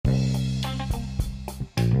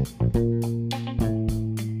The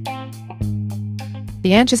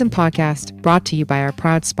Anchism Podcast, brought to you by our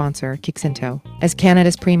proud sponsor, Kicsinto. As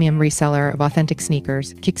Canada's premium reseller of authentic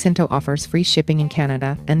sneakers, Kicsinto offers free shipping in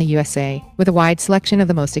Canada and the USA. With a wide selection of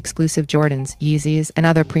the most exclusive Jordans, Yeezys, and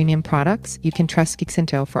other premium products, you can trust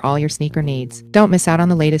Kicsinto for all your sneaker needs. Don't miss out on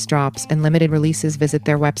the latest drops and limited releases. Visit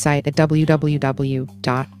their website at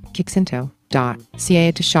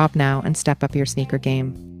www.kicsinto.ca to shop now and step up your sneaker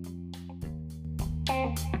game.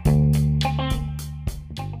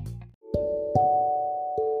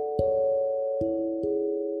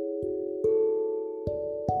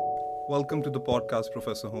 Welcome to the podcast,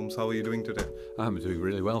 Professor Holmes. How are you doing today? I'm doing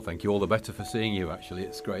really well, thank you. All the better for seeing you, actually.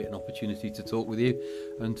 It's great, an opportunity to talk with you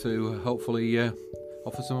and to hopefully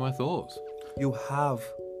offer some of my thoughts. You have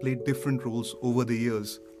played different roles over the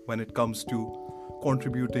years when it comes to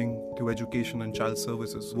contributing to education and child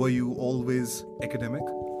services. Were you always academic?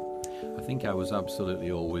 I think I was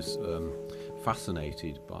absolutely always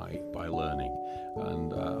fascinated by learning,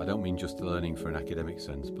 and I don't mean just learning for an academic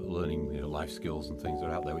sense, but learning life skills and things that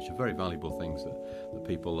are out there, which are very valuable things that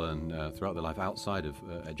people learn throughout their life outside of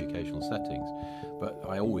educational settings. But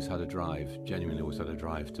I always had a drive, genuinely always had a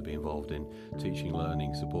drive to be involved in teaching,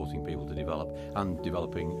 learning, supporting people to develop, and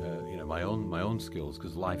developing my own skills,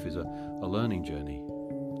 because life is a learning journey.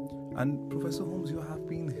 And Professor Holmes, you have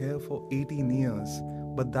been here for 18 years,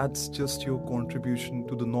 but that's just your contribution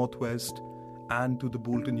to the Northwest and to the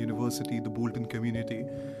Bolton University, the Bolton community.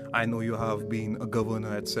 I know you have been a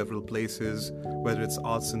governor at several places, whether it's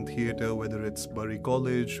Arts and Theatre, whether it's Bury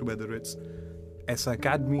College, whether it's S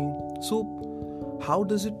Academy. So how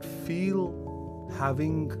does it feel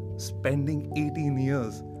spending 18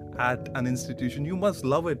 years at an institution? You must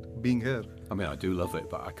love it being here. I mean, I do love it,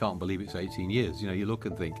 but I can't believe it's 18 years. You look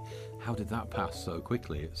and think, how did that pass so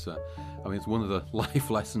quickly? It's one of the life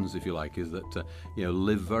lessons, if you like, is that,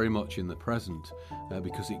 live very much in the present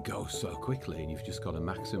because it goes so quickly, and you've just got to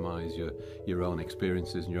maximise your own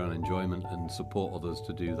experiences and your own enjoyment and support others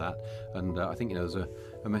to do that. And I think, there's a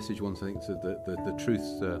message once, I think, that the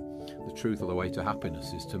truth or the way to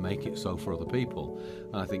happiness is to make it so for other people.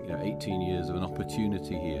 And I think, 18 years of an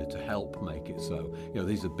opportunity here to help make it so.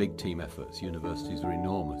 These are big team efforts. Universities are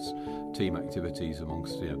enormous team activities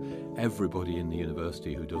amongst everybody in the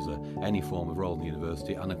university who does any form of role in the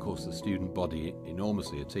university, and of course the student body,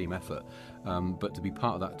 enormously a team effort. But to be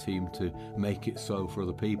part of that team, to make it so for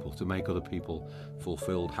other people, to make other people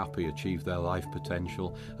fulfilled, happy, achieve their life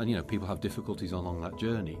potential, and people have difficulties along that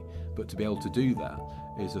journey, but to be able to do that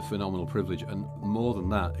is a phenomenal privilege. And more than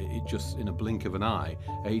that, it just, in a blink of an eye,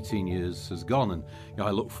 18 years has gone, and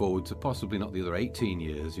I look forward to possibly not the other 18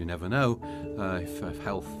 years, you never know, if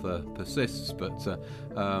health persists, but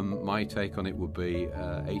my take on it would be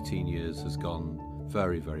 18 years has gone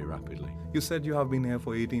very, very rapidly. You said you have been here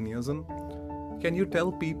for 18 years, and can you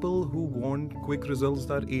tell people who want quick results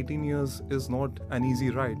that 18 years is not an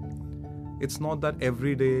easy ride? It's not that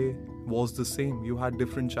every day was the same. You had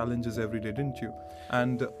different challenges every day, didn't you?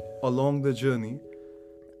 And along the journey,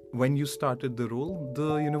 when you started the role,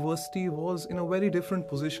 the university was in a very different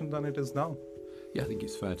position than it is now. Yeah, I think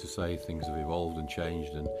it's fair to say things have evolved and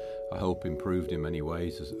changed, and I hope improved in many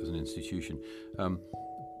ways as an institution.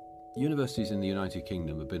 Universities in the United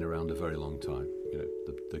Kingdom have been around a very long time.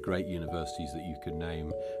 The great universities that you could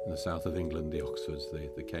name in the south of England, the Oxfords,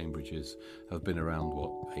 the Cambridges, have been around,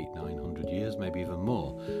 800-900 years, maybe even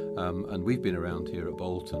more. And we've been around here at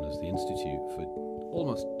Bolton as the Institute for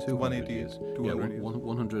almost 200 years.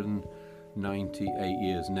 198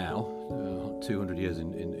 years now, 200 years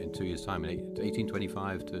in 2 years' time,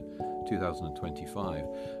 1825 to 2025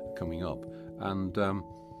 coming up. And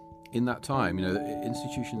in that time,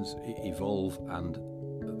 institutions evolve, and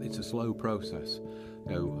it's a slow process.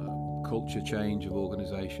 Culture change of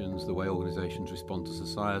organisations, the way organisations respond to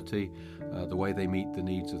society, the way they meet the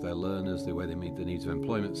needs of their learners, the way they meet the needs of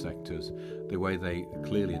employment sectors, the way they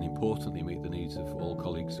clearly and importantly meet the needs of all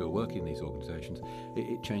colleagues who are working in these organisations.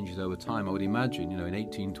 It changes over time. I would imagine, in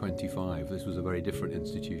 1825, this was a very different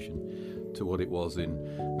institution to what it was in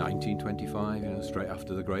 1925, straight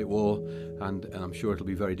after the Great War, and I'm sure it'll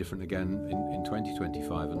be very different again in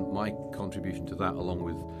 2025. And my contribution to that, along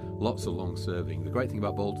with lots of long-serving, the great thing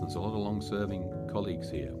about Bolton is a lot of long-serving colleagues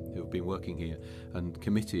here who have been working here and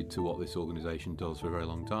committed to what this organisation does for a very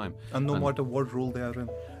long time. And no matter what role they are in?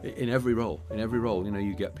 In every role,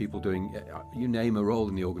 you get people doing, you name a role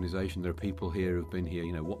in the organisation, there are people here who've been here.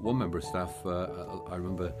 One member of staff, I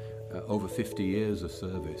remember, over 50 years of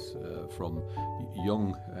service, from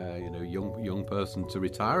young person to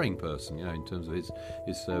retiring person, in terms of his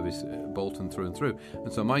service, Bolton through and through.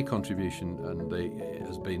 And so my contribution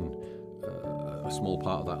has been a a small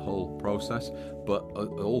part of that whole process, but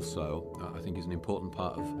also I think is an important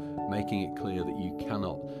part of making it clear that you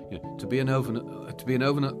cannot, to be an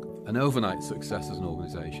overnight success as an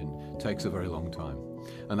organisation takes a very long time,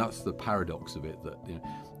 and that's the paradox of it. That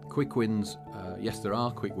quick wins, yes, there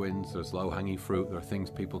are quick wins. There's low-hanging fruit. There are things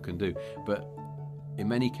people can do, but in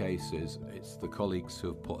many cases, it's the colleagues who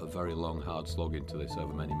have put a very long, hard slog into this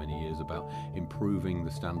over many, many years about improving the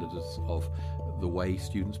standards of the way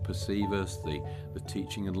students perceive us, the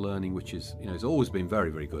teaching and learning, which is, it's always been very,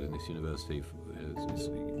 very good in this university.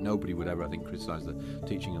 Nobody would ever, I think, criticise the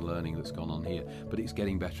teaching and learning that's gone on here, but it's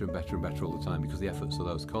getting better and better and better all the time because of the efforts of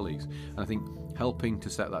those colleagues. And I think helping to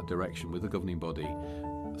set that direction with the governing body,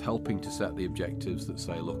 helping to set the objectives that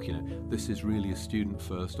say, look, this is really a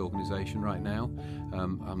student-first organisation right now.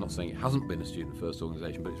 I'm not saying it hasn't been a student-first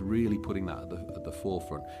organisation, but it's really putting that at the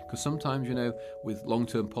forefront. Because sometimes, with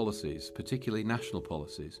long-term policies, particularly national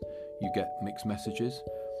policies, you get mixed messages.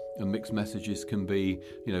 And mixed messages can be,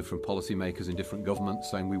 from policymakers in different governments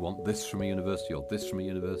saying we want this from a university or this from a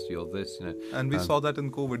university or this, And we saw that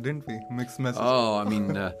in COVID, didn't we? Mixed messages. Oh, I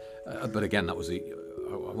mean, but again, that was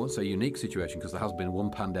I won't say unique situation because there has been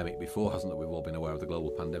one pandemic before, hasn't there? We've all been aware of the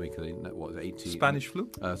global pandemic. What was it, 18? Spanish flu?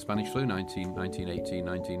 Spanish flu, 1918,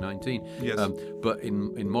 1919. Yes. But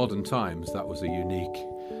in modern times, that was a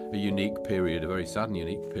unique period, a very sad and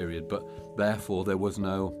unique period. But therefore, there was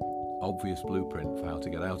no obvious blueprint for how to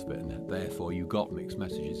get out of it, and therefore you got mixed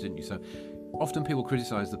messages, didn't you? So often people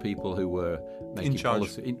criticise the people who were making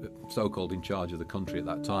policy, so-called in charge of the country at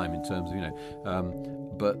that time, in terms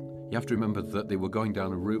of but you have to remember that they were going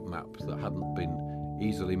down a route map that hadn't been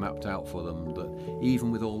easily mapped out for them. That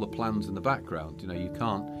even with all the plans in the background, you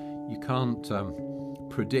can't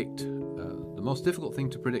predict. The most difficult thing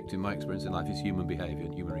to predict, in my experience in life, is human behaviour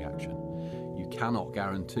and human reaction. You cannot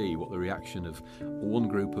guarantee what the reaction of one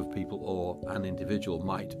group of people or an individual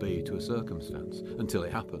might be to a circumstance until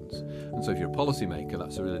it happens. And so if you're a policymaker,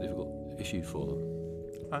 that's a really difficult issue for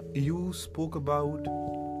them. You spoke about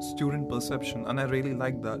student perception, and I really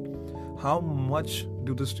like that. How much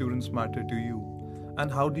do the students matter to you?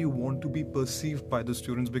 And how do you want to be perceived by the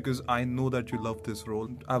students? Because I know that you love this role.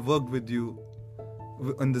 I've worked with you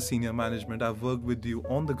in the senior management, I've worked with you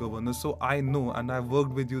on the governance, so I know, and I've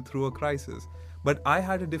worked with you through a crisis. But I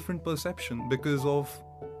had a different perception because of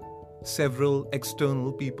several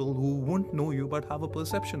external people who won't know you but have a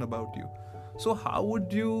perception about you. So how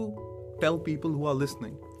would you tell people who are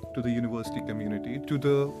listening to the university community, to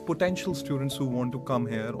the potential students who want to come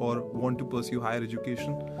here or want to pursue higher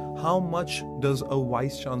education, how much does a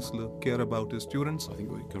vice chancellor care about his students? I think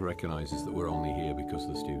what we can recognise is that we're only here because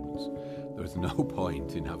of the students. There is no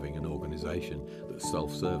point in having an organisation that's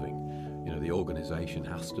self-serving. The organisation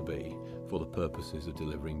has to be for the purposes of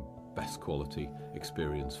delivering best quality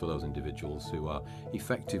experience for those individuals who are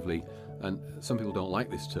effectively, and some people don't like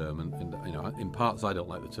this term, and in parts I don't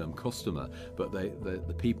like the term customer, but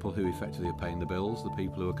the people who effectively are paying the bills, the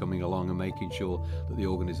people who are coming along and making sure that the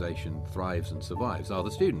organisation thrives and survives are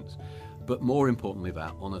the students. But more importantly,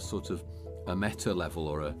 that on a sort of a meta level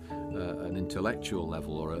or an intellectual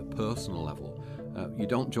level or a personal level. You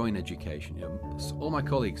don't join education. All my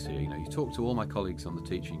colleagues here, you talk to all my colleagues on the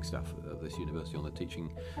teaching staff at this university, on the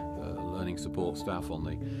teaching learning support staff, on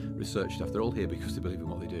the research staff. They're all here because they believe in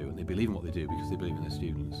what they do, and they believe in what they do because they believe in their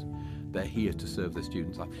students. They're here to serve their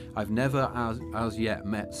students. I've never as yet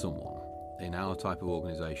met someone in our type of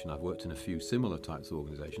organisation. I've worked in a few similar types of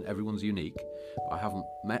organisation. Everyone's unique, but I haven't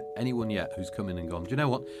met anyone yet who's come in and gone, do you know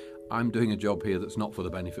what? I'm doing a job here that's not for the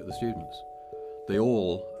benefit of the students. They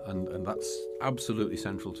all, and that's absolutely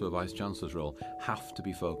central to a Vice-Chancellor's role, have to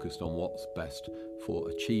be focused on what's best for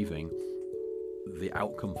achieving the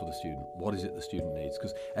outcome for the student. What is it the student needs?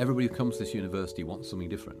 Because everybody who comes to this university wants something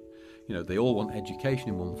different. They all want education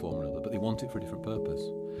in one form or another, but they want it for a different purpose.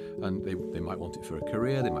 And they might want it for a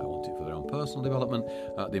career, they might want it for their own personal development,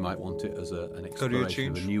 they might want it as an exploration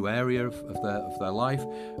of a new area of their life,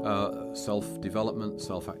 self-development,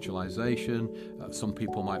 self-actualization. Some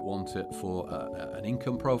people might want it for an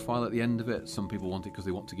income profile at the end of it. Some people want it because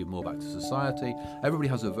they want to give more back to society. Everybody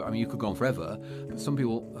has you could go on forever, but some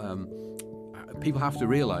people have to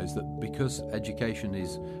realise that because education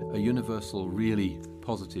is a universal, really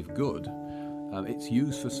positive good, it's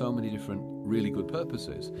used for so many different really good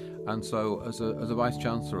purposes. And so as a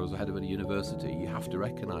Vice-Chancellor or as a head of a university, you have to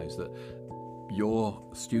recognise that your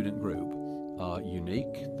student group are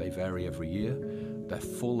unique. They vary every year. They're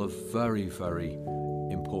full of very, very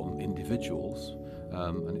important individuals.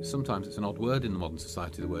 And sometimes it's an odd word in the modern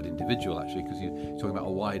society, the word individual, actually, because you're talking about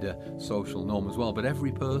a wider social norm as well. But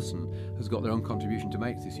every person has got their own contribution to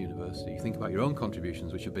make to this university. You think about your own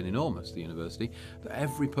contributions, which have been enormous to the university, that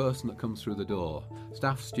every person that comes through the door,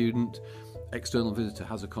 staff, student, external visitor,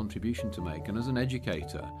 has a contribution to make. And as an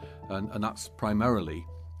educator, and that's primarily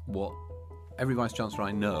what every Vice-Chancellor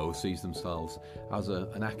I know sees themselves as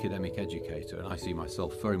an academic educator, and I see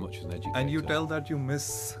myself very much as an educator. And you tell that you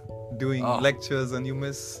miss doing lectures and you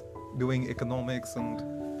miss doing economics and...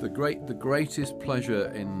 The greatest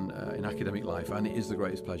pleasure in academic life, and it is the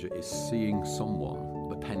greatest pleasure, is seeing someone,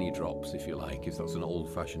 the penny drops, if you like, if that's an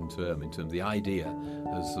old-fashioned term, in terms of the idea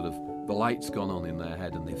has sort of, the light's gone on in their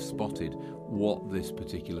head and they've spotted what this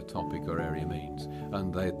particular topic or area means,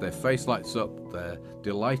 and their face lights up. They're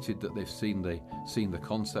delighted that they've seen the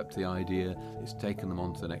concept, the idea. It's taken them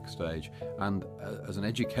on to the next stage. And as an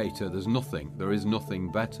educator, there is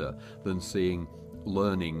nothing better than seeing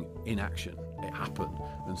learning in action. It happen,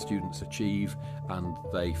 and students achieve, and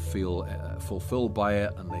they feel fulfilled by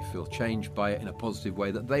it, and they feel changed by it in a positive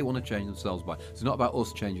way that they want to change themselves by. It's not about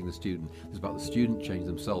us changing the student, it's about the student changing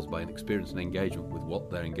themselves by an experience and engagement with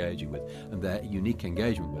what they're engaging with, and their unique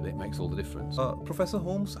engagement with it makes all the difference. Professor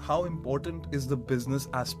Holmes, how important is the business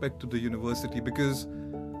aspect to the university? Because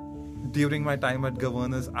during my time at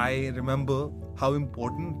Governors, I remember how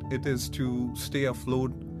important it is to stay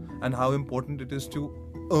afloat and how important it is to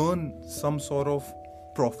earn some sort of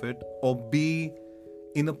profit or be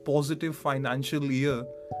in a positive financial year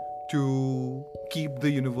to keep the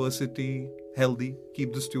university healthy,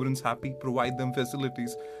 keep the students happy, provide them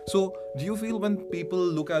facilities. So do you feel when people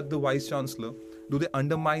look at the Vice-Chancellor, do they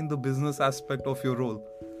undermine the business aspect of your role?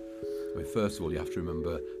 Well, first of all, you have to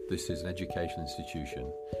remember this is an education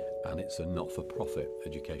institution, and it's a not-for-profit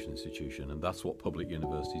education institution, and that's what public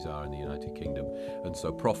universities are in the United Kingdom. And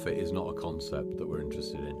so profit is not a concept that we're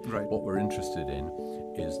interested in. Right. What we're interested in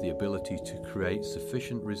is the ability to create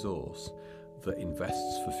sufficient resource that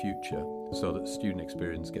invests for future, so that student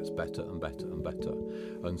experience gets better and better and better.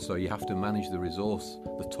 And so you have to manage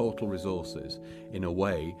the total resources, in a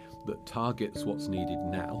way that targets what's needed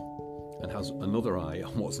now and has another eye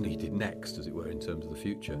on what's needed next, as it were, in terms of the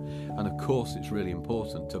future. And of course, it's really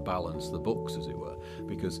important to balance the books, as it were,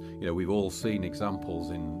 because we've all seen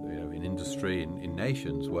examples in industry, in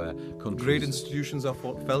nations where countries, great institutions are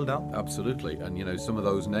fell down. Absolutely, and some of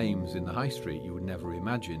those names in the high street you would never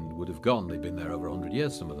imagine would have gone. They've been there over 100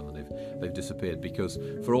 years, some of them, and they've disappeared because,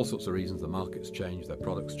 for all sorts of reasons, the market's changed, their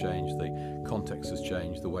products changed, the context has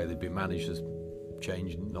changed, the way they've been managed has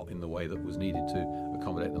changed, not in the way that was needed to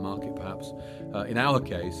accommodate the market, perhaps. In our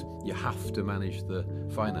case, you have to manage the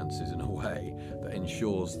finances in a way that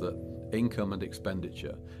ensures that income and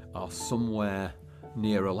expenditure are somewhere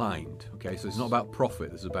near aligned. Okay, so it's not about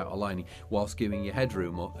profit, it's about aligning, whilst giving you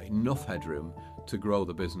headroom, or enough headroom, to grow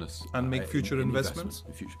the business and make future investments.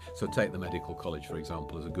 So take the medical college, for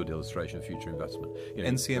example, as a good illustration of future investment.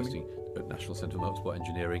 NCME, at National Centre for Motorsport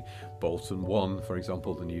Engineering, Bolton 1, for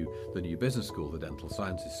example, the new business school, the dental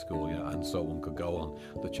sciences school, and so on could go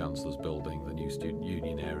on. The Chancellor's building, the new student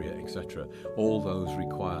union area, etc. All those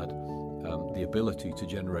required the ability to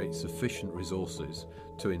generate sufficient resources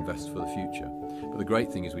to invest for the future. But the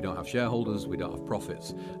great thing is we don't have shareholders, we don't have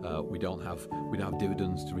profits, we don't have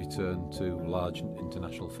dividends to return to large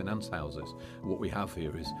international finance houses. What we have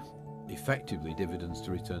here is effectively dividends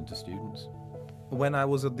to return to students. When I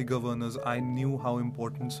was at the Governors, I knew how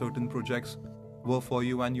important certain projects were for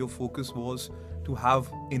you, and your focus was to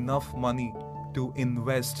have enough money to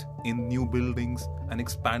invest in new buildings and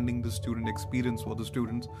expanding the student experience for the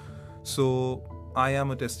students. So I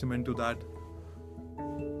am a testament to that,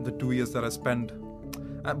 the 2 years that I spent.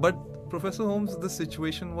 But Professor Holmes, the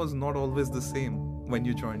situation was not always the same when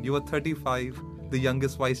you joined. You were 35, the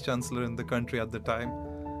youngest Vice-Chancellor in the country at the time.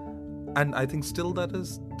 And I think still that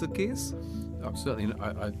is the case. I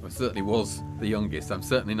certainly was the youngest. I'm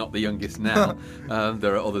certainly not the youngest now.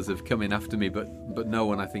 There are others who have come in after me, but no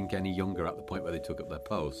one, I think, any younger at the point where they took up their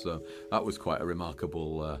post. So that was quite a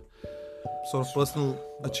remarkable sort of personal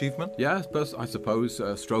achievement. Yeah, I suppose.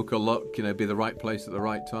 Stroke of luck, be the right place at the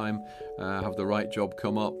right time, have the right job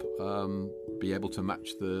come up, be able to match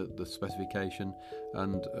the specification,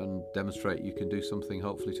 and demonstrate you can do something,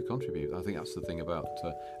 hopefully, to contribute. I think that's the thing about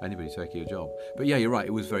anybody taking a job. But yeah, you're right,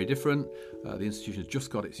 it was very different. The institution has just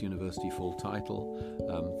got its university full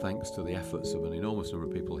title, thanks to the efforts of an enormous number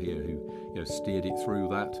of people here who steered it through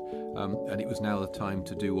that. And it was now the time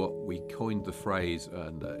to do what we coined the phrase,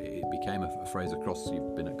 and it became a phrase across,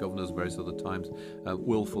 you've been at Governors various other times,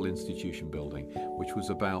 willful institution building, which was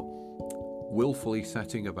about willfully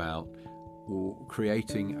setting about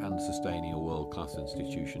creating and sustaining a world-class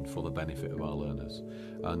institution for the benefit of our learners.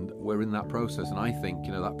 And we're in that process, and I think,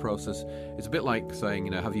 that process is a bit like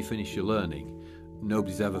saying, have you finished your learning?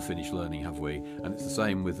 Nobody's ever finished learning, have we? And it's the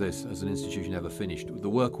same with this. As an institution ever finished, the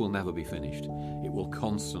work will never be finished. It will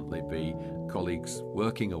constantly be colleagues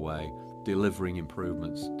working away, delivering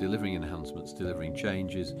improvements, delivering enhancements, delivering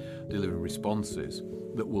changes, delivering responses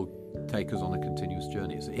that will take us on a continuous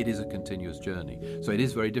journey. It is a continuous journey. So it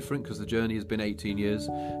is very different because the journey has been 18 years.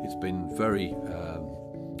 It's been very,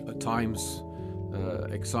 at times,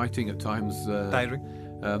 exciting, at times Tiring.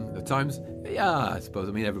 At times, yeah, I suppose.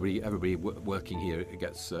 I mean, everybody working here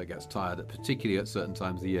gets tired, particularly at certain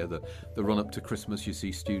times of the year. The run up to Christmas, you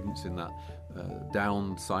see students in that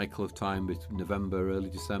down cycle of time between November, early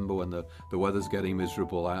December, when the weather's getting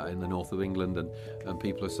miserable out in the north of England, and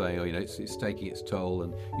people are saying, it's taking its toll,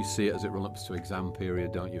 and you see it as it runs up to exam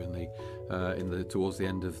period, don't you? In the towards the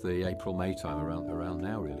end of the April-May time, around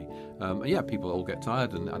now, really. And people all get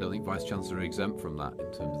tired, and I don't think Vice Chancellor are exempt from that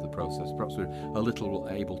in terms of the process. Perhaps we're a little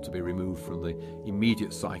able to be removed from the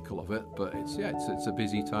immediate cycle of it, but it's a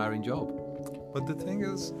busy, tiring job. But the thing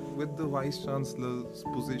is, with the Vice Chancellor's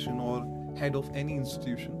position or head of any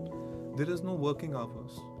institution, there is no working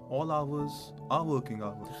hours. All hours are working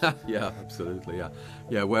hours. Yeah, absolutely,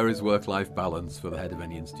 yeah. Where is work-life balance for the head of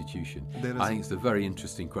any institution? I think it's a very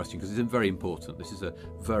interesting question because it's very important. This is a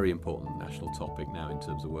very important national topic now in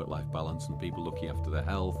terms of work-life balance and people looking after their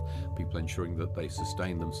health, people ensuring that they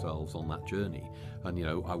sustain themselves on that journey. And,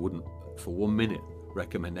 I wouldn't for 1 minute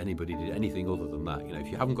recommend anybody did anything other than that. If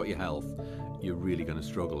you haven't got your health, you're really going to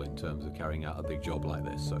struggle in terms of carrying out a big job like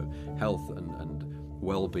this. So health and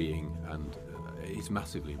well-being and is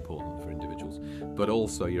massively important for individuals. But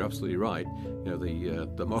also, you're absolutely right.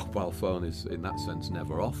 The mobile phone is, in that sense,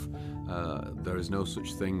 never off. There is no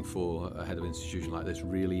such thing for a head of institution like this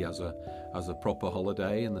really as a proper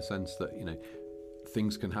holiday, in the sense that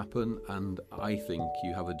things can happen, and I think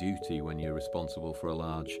you have a duty when you're responsible for a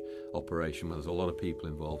large operation where there's a lot of people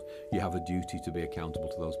involved. You have a duty to be accountable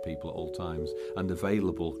to those people at all times and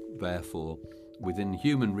available, therefore, within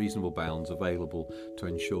human reasonable bounds, available to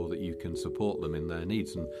ensure that you can support them in their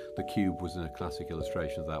needs. And the Cube was in a classic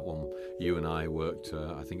illustration of that one. You and I worked,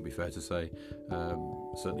 I think it'd be fair to say,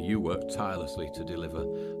 certainly you worked tirelessly to deliver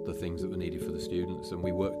the things that were needed for the students, and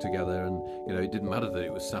we worked together, and it didn't matter that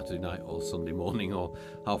it was Saturday night or Sunday morning or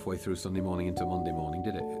halfway through Sunday morning into Monday morning,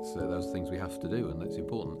 did it? It's those things we have to do, and that's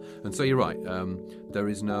important. And so you're right, there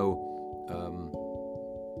is no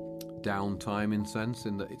downtime in sense,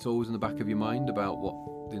 in that it's always in the back of your mind about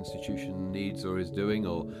what the institution needs or is doing,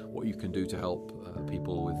 or what you can do to help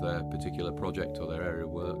people with their particular project or their area of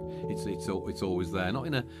work. It's always there, not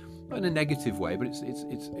in a negative way, but it's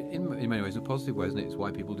in many ways a positive way, isn't it? It's why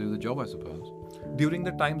people do the job, I suppose. During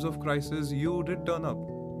the times of crisis, you did turn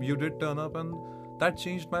up, and that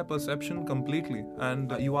changed my perception completely.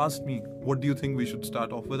 And you asked me, what do you think we should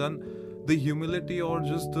start off with? And the humility, or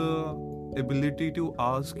just the ability to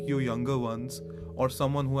ask your younger ones or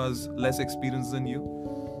someone who has less experience than you,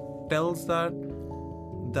 tells that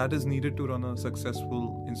is needed to run a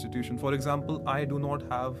successful institution. For example, I do not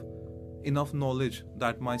have enough knowledge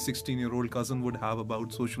that my 16-year-old cousin would have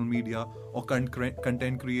about social media or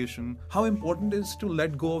content creation. How important it is to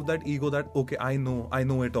let go of that ego that, okay, I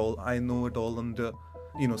know it all,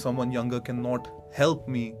 and someone younger cannot help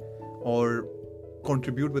me or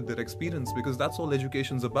contribute with their experience, because that's all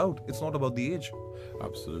education's about. It's not about the age.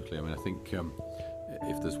 Absolutely. I mean, I think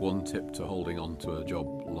if there's one tip to holding on to a job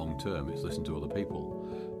long term, it's listen to other people.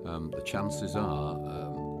 The chances are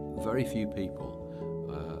very few people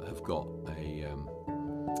have got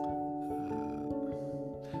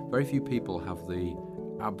very few people have the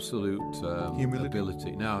absolute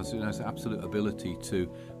ability. Now, it's absolute ability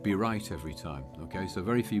to be right every time. Okay, so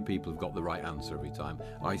very few people have got the right answer every time.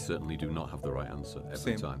 I certainly do not have the right answer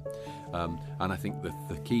every time. And I think that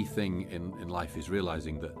the key thing in life is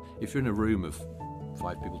realizing that if you're in a room of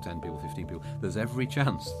 5 people, 10 people, 15 people, there's every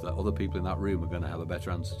chance that other people in that room are going to have a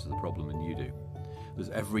better answer to the problem than you do. There's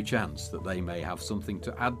every chance that they may have something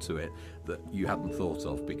to add to it that you hadn't thought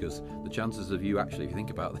of, because the chances of you actually, if you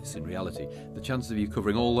think about this in reality, the chances of you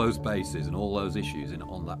covering all those bases and all those issues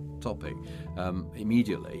on that topic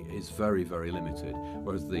immediately is very, very limited.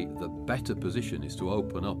 Whereas the better position is to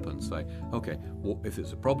open up and say, okay, if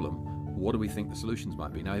it's a problem, what do we think the solutions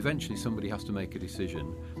might be? Now, eventually somebody has to make a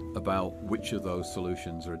decision about which of those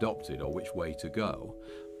solutions are adopted or which way to go.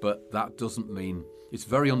 But that doesn't mean it's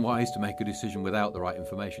very unwise to make a decision without the right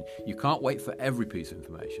information. You can't wait for every piece of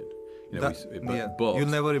information. You'll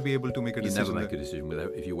never be able to make a decision. You never make a decision.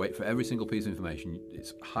 If you wait for every single piece of information,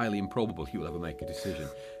 it's highly improbable you will ever make a decision.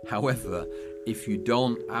 However, if you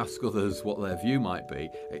don't ask others what their view might be,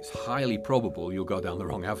 it's highly probable you'll go down the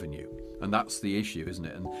wrong avenue. And that's the issue, isn't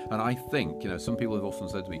it? And I think, some people have often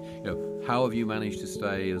said to me, how have you managed to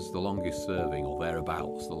stay as the longest serving, or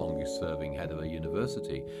thereabouts, the longest serving head of a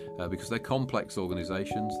university? Because they're complex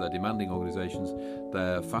organisations, they're demanding organisations,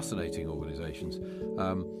 they're fascinating organisations,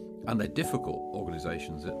 and they're difficult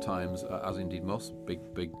organisations at times, as indeed most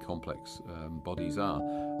big complex bodies are.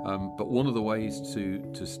 But one of the ways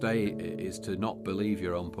to stay is to not believe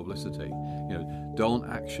your own publicity. Don't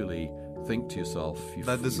actually think to yourself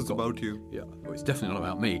that this is about you. Yeah, well, it's definitely not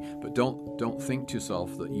about me. But don't think to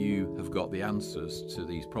yourself that you have got the answers to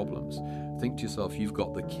these problems. Think to yourself you've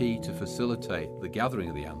got the key to facilitate the gathering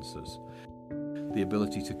of the answers, the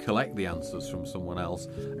ability to collect the answers from someone else,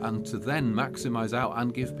 and to then maximise out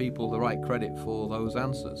and give people the right credit for those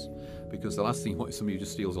answers. Because the last thing you want is somebody who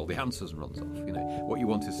just steals all the answers and runs off. What you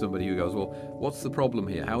want is somebody who goes, well, what's the problem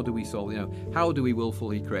here? How do we solve? How do we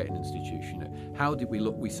willfully create an institution? How did we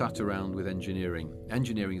look? We sat around with engineering.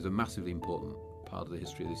 Engineering is a massively important part of the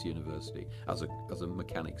history of this university as a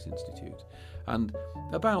mechanics institute. And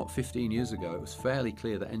about 15 years ago, it was fairly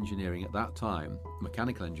clear that engineering at that time,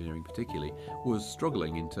 mechanical engineering particularly, was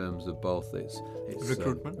struggling in terms of both its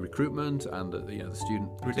recruitment and the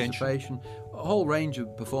student participation. A whole range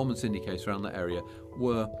of performance indicators around that area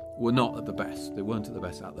were not at the best. They weren't at the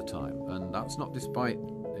best at the time, and that's not despite.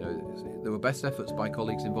 There were best efforts by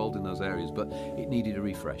colleagues involved in those areas, but it needed a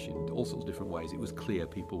refresh in all sorts of different ways. It was clear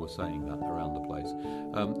people were saying that around the place.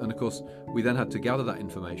 And of course, we then had to gather that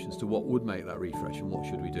information as to what would make that refresh and what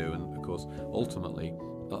should we do. And of course, ultimately,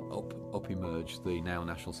 up emerged the now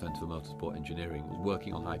National Centre for Motorsport Engineering,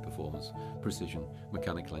 working on high performance, precision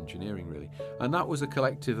mechanical engineering, really. And that was a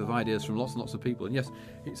collective of ideas from lots and lots of people. And yes,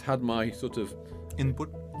 it's had my sort of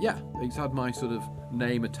input. Yeah, it's had my sort of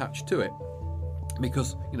name attached to it.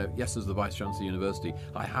 Because, yes, as the Vice-Chancellor of the University,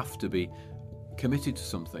 I have to be committed to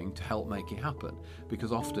something to help make it happen.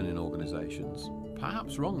 Because often in organisations,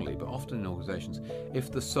 perhaps wrongly, but often in organisations,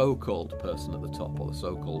 if the so-called person at the top, or the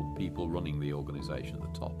so-called people running the organisation at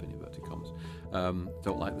the top, in inverted commas,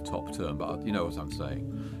 don't like the top term, but you know what I'm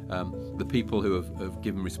saying, the people who have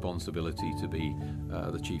given responsibility to be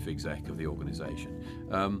the chief exec of the organisation,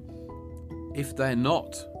 if they're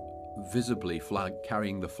not visibly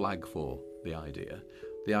carrying the flag for the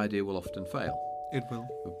idea will often fail. It will.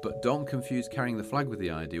 But don't confuse carrying the flag with the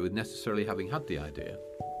idea with necessarily having had the idea.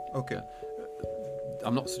 Okay.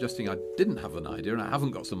 I'm not suggesting I didn't have an idea and I haven't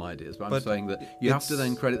got some ideas, but I'm saying that you have to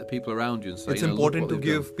then credit the people around you and say, it's important to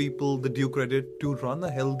give people the due credit to run a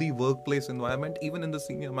healthy workplace environment, even in the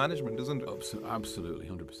senior management, isn't it? Absolutely,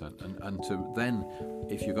 100%. And to then,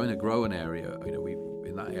 if you're going to grow an area,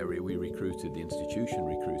 in that area we recruited, the institution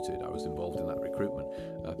recruited, I was involved in that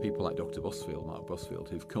recruitment, people like Dr. Mark Busfield,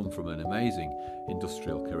 who've come from an amazing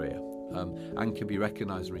industrial career. And can be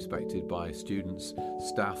recognised and respected by students,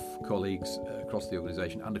 staff, colleagues across the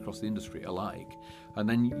organisation and across the industry alike. And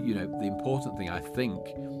then, the important thing, I think,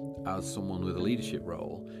 as someone with a leadership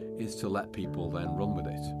role, is to let people then run with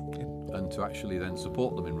it and to actually then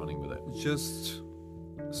support them in running with it. Just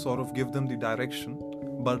sort of give them the direction,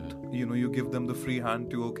 but, you give them the free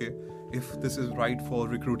hand to, okay, if this is right for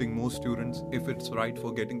recruiting more students, if it's right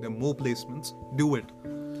for getting them more placements, do it.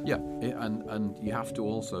 Yeah, and you have to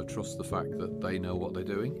also trust the fact that they know what they're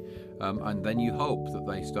doing, and then you hope that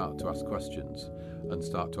they start to ask questions and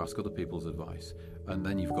start to ask other people's advice, and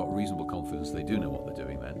then you've got reasonable confidence they do know what they're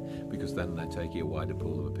doing then, because then they're taking a wider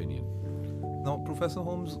pool of opinion. Now, Professor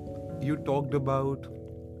Holmes, you talked about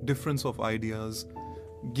difference of ideas,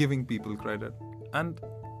 giving people credit, and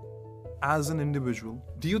as an individual,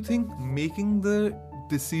 do you think making the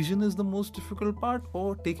decision is the most difficult part,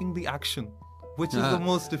 or taking the action? Which is the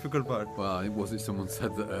most difficult part? Well, was it someone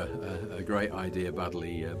said that a great idea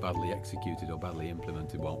badly executed or badly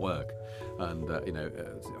implemented won't work? And I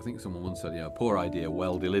think someone once said, a poor idea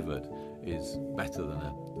well delivered is better than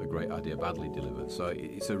a great idea badly delivered. So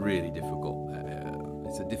it's a really difficult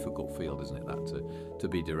field, isn't it? That to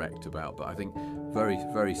be direct about. But I think very,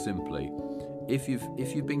 very simply, if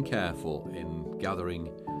you've been careful in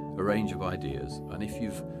gathering a range of ideas, and if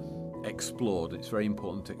you've explored, it's very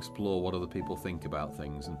important to explore what other people think about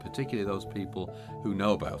things, and particularly those people who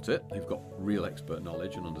know about it, who've got real expert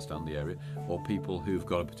knowledge and understand the area, or people who've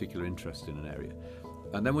got a particular interest in an area.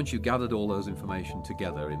 And then once you've gathered all those information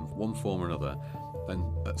together in one form or another, then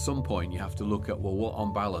at some point you have to look at, well, what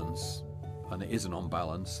on balance, and it isn't on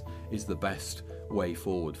balance, is the best way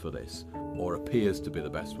forward for this, or appears to be the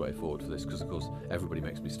best way forward for this, because of course everybody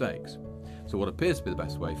makes mistakes. So what appears to be the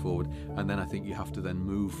best way forward, and then I think you have to then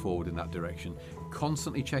move forward in that direction,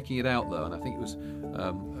 constantly checking it out though. And I think it was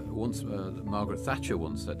once Margaret Thatcher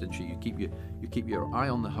once said, didn't she, you keep your eye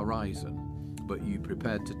on the horizon, but you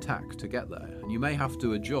prepared to tack to get there, and you may have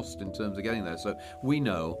to adjust in terms of getting there. So we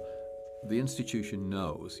know, the institution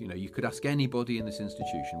knows, you could ask anybody in this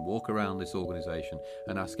institution, walk around this organisation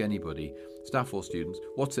and ask anybody, staff or students,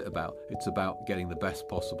 what's it about? It's about getting the best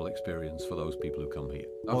possible experience for those people who come here.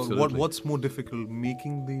 Absolutely. Or what's more difficult,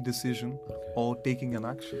 making the decision or taking an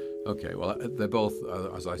action? Okay, well, they're both,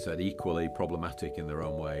 as I said, equally problematic in their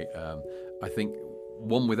own way. I think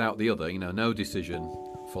one without the other, no decision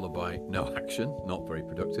followed by no action, not very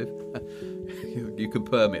productive. You can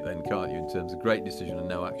permit then, can't you, in terms of great decision and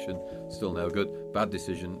no action, still no good. Bad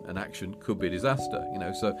decision and action could be a disaster,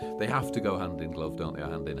 so they have to go hand in glove, don't they, or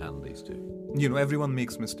hand in hand, these two. Everyone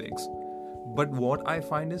makes mistakes. But what I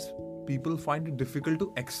find is people find it difficult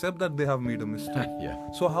to accept that they have made a mistake.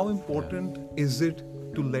 Yeah. So how important is it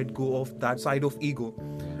to let go of that side of ego?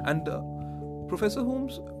 And Professor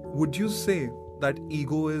Holmes, would you say that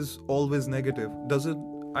ego is always negative? Does it?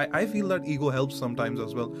 I feel that ego helps sometimes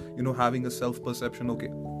as well. Having a self-perception, okay,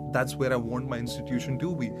 that's where I want my institution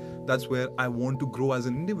to be. That's where I want to grow as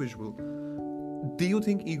an individual. Do you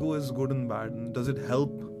think ego is good and bad? And does it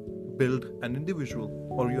help build an individual?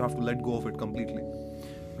 Or you have to let go of it completely?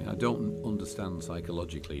 I don't understand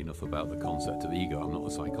psychologically enough about the concept of ego. I'm not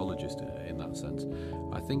a psychologist in that sense.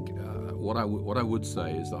 I think what I would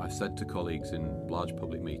say is that I've said to colleagues in large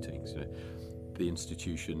public meetings, the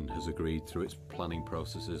institution has agreed through its planning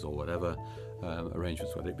processes or whatever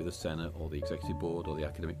arrangements, whether it be the Senate or the Executive Board or the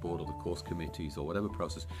Academic Board or the course committees or whatever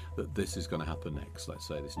process, that this is going to happen next. Let's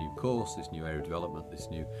say this new course, this new area of development, this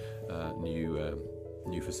new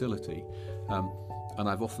facility. And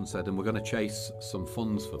I've often said, and we're going to chase some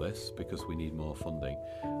funds for this because we need more funding.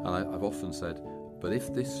 And I've often said, but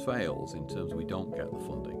if this fails in terms of we don't get the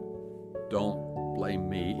funding, don't blame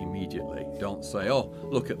me immediately. Don't say, oh,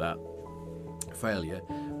 look at that failure,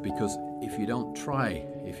 because if you don't try,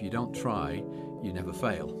 you never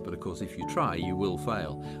fail. But of course, if you try, you will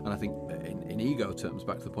fail. And I think in ego terms,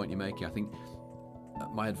 back to the point you're making, I think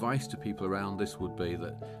my advice to people around this would be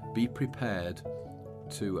that be prepared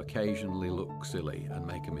to occasionally look silly and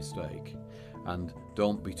make a mistake, and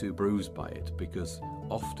don't be too bruised by it, because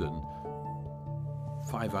often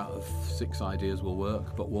 5 out of 6 ideas will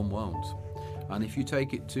work, but one won't. And if you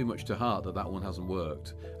take it too much to heart that one hasn't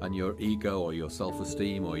worked, and your ego or your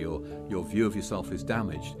self-esteem or your view of yourself is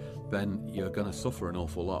damaged, then you're going to suffer an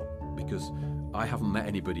awful lot, because I haven't met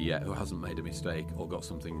anybody yet who hasn't made a mistake or got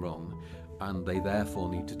something wrong, and they therefore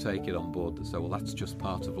need to take it on board and say, well, that's just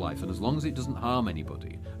part of life. And as long as it doesn't harm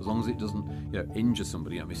anybody, as long as it doesn't injure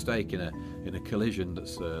somebody, a mistake in a collision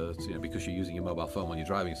that's because you're using your mobile phone when you're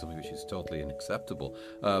driving something, which is totally unacceptable,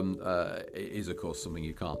 is of course something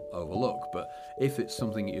you can't overlook. But if it's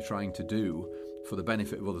something that you're trying to do for the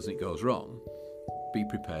benefit of others and it goes wrong, be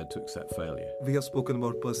prepared to accept failure. We have spoken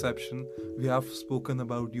about perception. We have spoken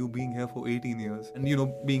about you being here for 18 years. And,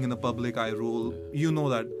 being in a public eye role,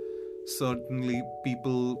 that certainly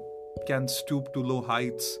people can stoop to low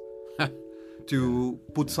heights to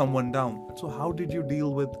put someone down. So how did you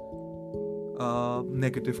deal with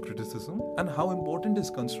negative criticism? And how important is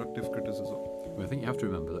constructive criticism? Well, I think you have to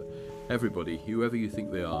remember that everybody, whoever you think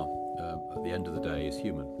they are, at the end of the day is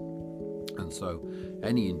human. And so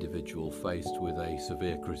any individual faced with a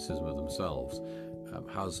severe criticism of themselves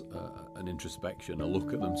has an introspection, a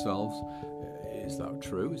look at themselves. Is that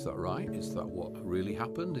true? Is that right? Is that what really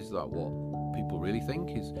happened? Is that what people really think?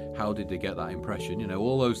 How did they get that impression?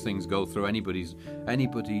 All those things go through anybody's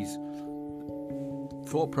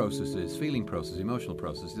thought processes, feeling processes, emotional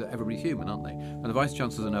processes. Everybody's human, aren't they? And the vice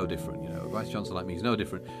chancellors are no different. A vice chancellor like me is no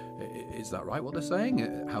different. Is that right, what they're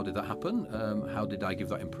saying? How did that happen? How did I give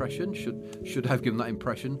that impression? Should I have given that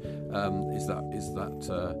impression? Is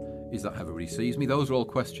that how everybody sees me? Those are all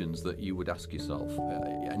questions that you would ask yourself.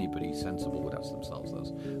 Anybody sensible would ask themselves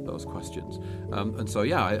those questions. And so,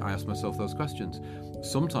 I ask myself those questions.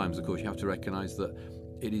 Sometimes, of course, you have to recognise that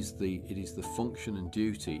it is the function and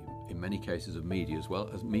duty, in many cases, of media, as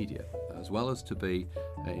well as to be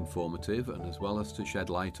informative and as well as to shed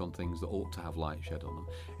light on things that ought to have light shed on them.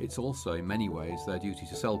 It's also, in many ways, their duty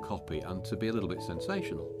to sell copy and to be a little bit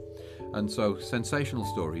sensational. And so sensational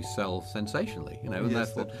stories sell sensationally,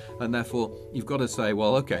 and therefore you've got to say,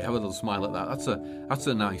 well, okay, have a little smile at that. That's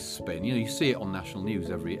a nice spin. You see it on national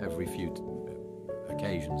news every few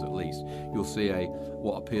occasions at least, you'll see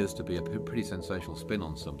what appears to be a pretty sensational spin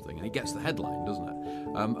on something, and it gets the headline, doesn't it?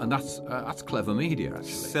 And that's clever media,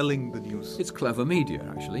 actually. Selling the news. It's clever media,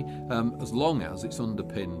 actually, as long as it's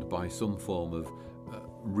underpinned by some form of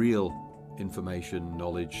real information,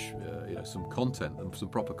 knowledge, some content and some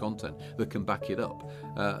proper content that can back it up.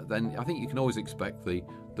 Then I think you can always expect the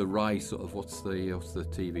rise sort of what's the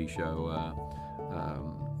TV show,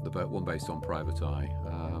 the one based on Private Eye.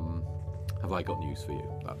 Have I got news for you?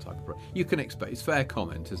 That type of. You can expect it's fair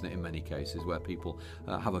comment, isn't it? In many cases, where people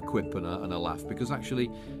have a quip and a laugh, because actually,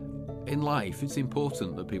 in life, it's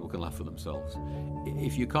important that people can laugh at themselves.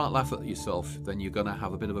 If you can't laugh at yourself, then you're going to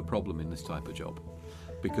have a bit of a problem in this type of job.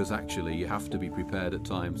 Because actually you have to be prepared at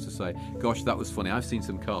times to say, gosh, that was funny. I've seen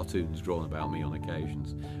some cartoons drawn about me on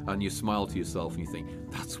occasions, and you smile to yourself and you think,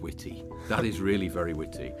 that's witty. That is really very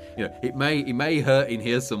witty. It may hurt in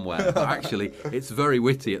here somewhere, but actually it's very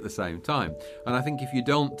witty at the same time. And I think if you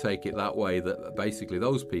don't take it that way, that basically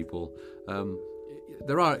those people,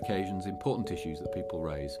 there are occasions, important issues that people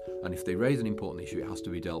raise, and if they raise an important issue, it has to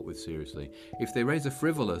be dealt with seriously. If they raise a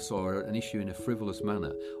frivolous or an issue in a frivolous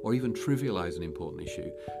manner, or even trivialise an important issue,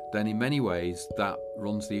 then in many ways that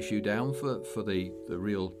runs the issue down for the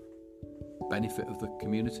real benefit of the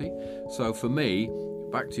community. So for me,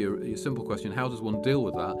 back to your simple question, how does one deal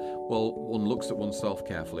with that? Well, one looks at oneself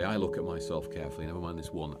carefully. I look at myself carefully. Never mind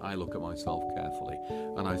this one. I look at myself carefully,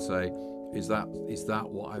 and I say, Is that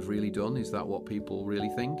what I've really done? Is that what people really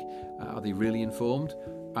think? Are they really informed?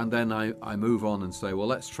 And then I move on and say, well,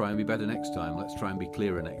 let's try and be better next time. Let's try and be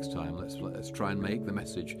clearer next time. Let's try and make the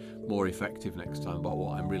message more effective next time about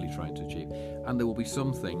what I'm really trying to achieve. And there will be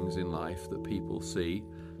some things in life that people see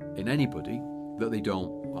in anybody that they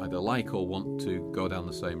don't either like or want to go down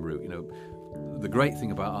the same route. The great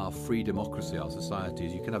thing about our free democracy, our society,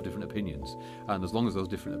 is you can have different opinions, and as long as those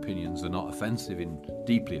different opinions are not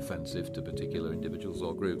deeply offensive to particular individuals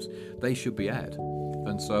or groups, they should be aired.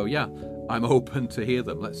 And so, I'm open to hear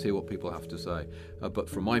them. Let's hear what people have to say. But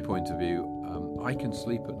from my point of view, I can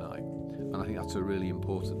sleep at night, and I think that's a really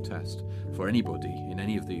important test for anybody in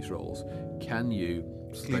any of these roles. Can you,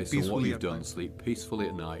 based on what you've done, sleep peacefully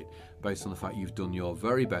at night, based on the fact you've done your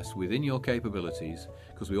very best within your capabilities,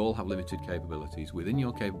 because we all have limited capabilities, within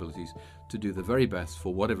your capabilities to do the very best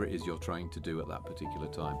for whatever it is you're trying to do at that particular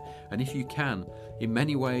time. And if you can, in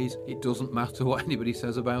many ways, it doesn't matter what anybody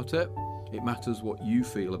says about it. It matters what you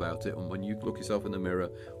feel about it. And when you look yourself in the mirror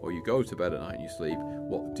or you go to bed at night and you sleep,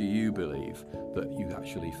 what do you believe that you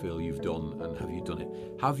actually feel you've done, and have you done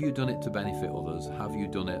it? Have you done it to benefit others? Have you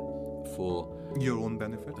done it for your own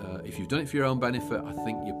benefit? If you've done it for your own benefit, I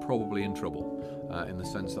think you're probably in trouble, in the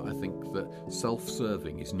sense that I think that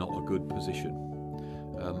self-serving is not a good position.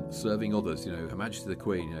 Serving others, Her Majesty the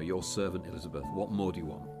Queen, your servant Elizabeth, what more do you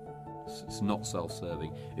want? It's not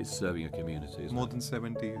self-serving, it's serving a community. More than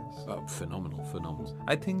 70 years. Phenomenal.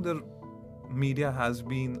 I think the media has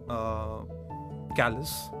been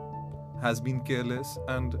callous, has been careless,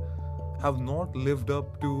 and have not lived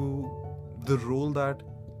up to the role that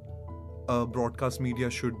broadcast media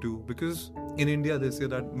should do, because in India they say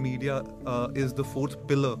that media is the fourth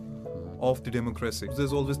pillar of the democracy.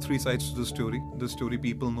 There's always three sides to the story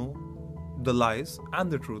people know, the lies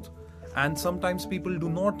and the truth, and sometimes people do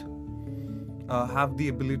not have the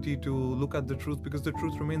ability to look at the truth, because the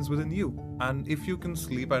truth remains within you. And if you can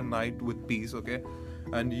sleep at night with peace, okay,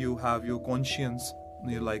 and you have your conscience,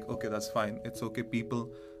 you're like, okay, that's fine, it's okay. People,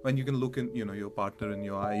 when you can look in, your partner in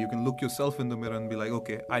your eye, you can look yourself in the mirror and be like,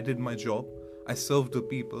 okay, I did my job, I served the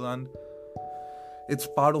people, and it's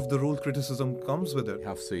part of the role. Criticism comes with it. We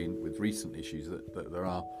have seen with recent issues that there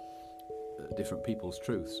are different people's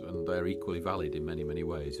truths, and they're equally valid in many, many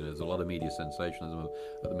ways. There's a lot of media sensationalism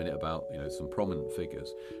at the minute about some prominent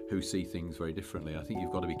figures who see things very differently. I think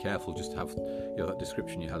you've got to be careful just to have that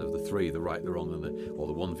description you had of the three, the right, the wrong, and or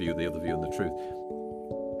the one view, the other view, and the truth.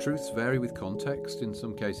 Truths vary with context in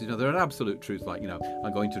some cases. They're an absolute truth, like,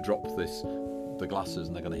 I'm going to drop the glasses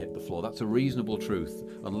and they're going to hit the floor. That's a reasonable truth,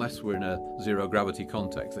 unless we're in a zero gravity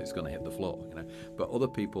context that it's going to hit the floor. But other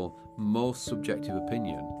people, most subjective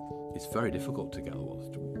opinion, it's very difficult to get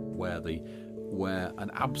where an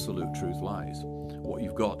absolute truth lies. What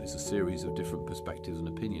you've got is a series of different perspectives and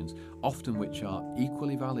opinions, often which are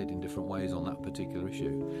equally valid in different ways on that particular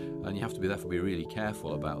issue. And you have to therefore be really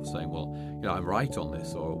careful about saying, well, I'm right on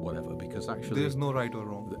this or whatever, because actually there's no right or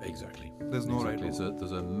wrong. Exactly. There's no right or wrong.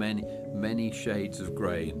 There's many shades of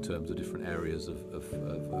grey in terms of different areas of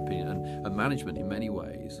opinion. And management, in many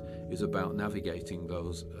ways, is about navigating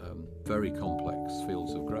those very complex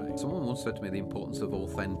fields of grey. Someone once said to me the importance of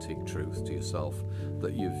authentic truth to yourself yourself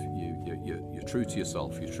that you're true to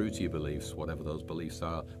yourself, you're true to your beliefs, whatever those beliefs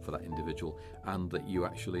are for that individual, and that you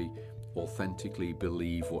actually authentically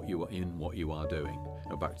believe what you are doing.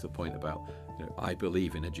 Back to the point about, I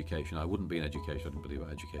believe in education. I wouldn't be in education. I don't believe in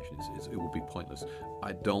education. It would be pointless.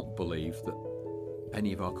 I don't believe that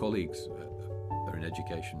any of our colleagues are in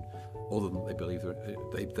education, other than they believe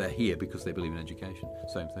they're here because they believe in education.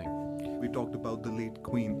 Same thing. We talked about the late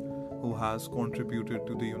Queen, who has contributed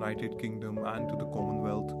to the United Kingdom and to the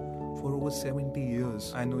Commonwealth for over 70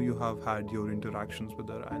 years. I know you have had your interactions with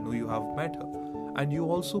her. I know you have met her. And you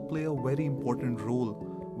also play a very important role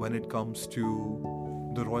when it comes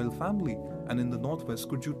to the royal family. And in the Northwest,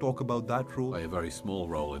 could you talk about that role? Play a very small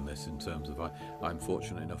role in this, in terms of I'm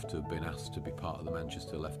fortunate enough to have been asked to be part of the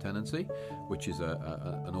Manchester Lieutenancy, which is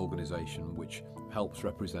an organisation which helps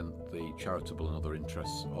represent the charitable and other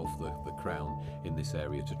interests of the Crown in this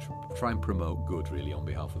area, to try and promote good really on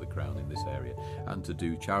behalf of the Crown in this area, and to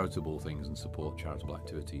do charitable things and support charitable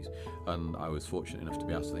activities. And I was fortunate enough to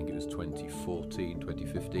be asked, I think it was 2014,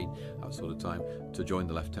 2015, that sort of time, to join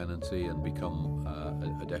the Lieutenancy and become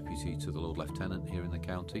a deputy to the Lord Lieutenant here in the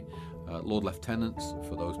county. Lord Lieutenants,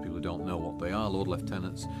 for those people who don't know what they are, Lord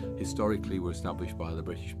Lieutenants historically were established by the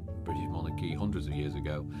British monarchy hundreds of years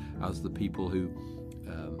ago as the people who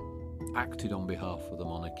acted on behalf of the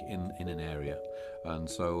monarch in an area. And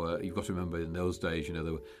so you've got to remember, in those days,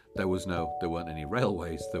 there weren't any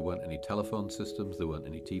railways, there weren't any telephone systems, there weren't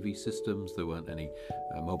any TV systems, there weren't any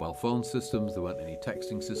mobile phone systems, there weren't any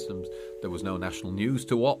texting systems, there was no national news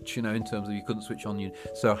to watch, in terms of you couldn't switch on.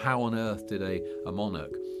 So how on earth did a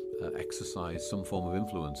monarch exercise some form of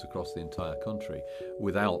influence across the entire country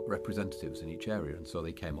without representatives in each area? And so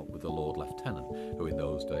they came up with the Lord Lieutenant, who in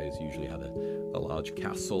those days usually had a large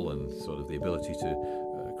castle and sort of the ability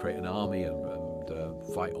to create an army and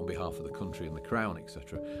fight on behalf of the country and the Crown,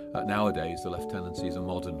 etc. Nowadays, the Lieutenancy is a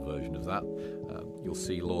modern version of that. You'll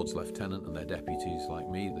see Lords Lieutenant and their deputies like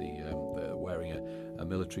me, they're wearing a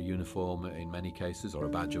military uniform in many cases, or a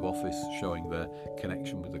badge of office showing their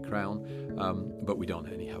connection with the Crown. But we don't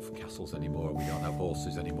have castles anymore, we don't have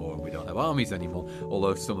horses anymore, and we don't have armies anymore,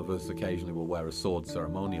 although some of us occasionally will wear a sword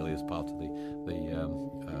ceremonially as part of the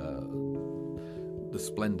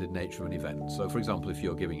splendid nature of an event. So, for example, if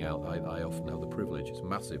you're giving out, I often have the privilege, it's a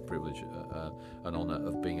massive privilege, an honour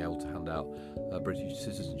of being able to hand out British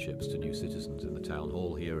citizenships to new citizens in the town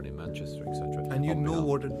hall here and in Manchester, etc. And you know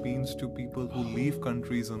what it means to people who leave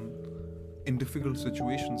countries in difficult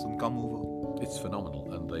situations and come over. It's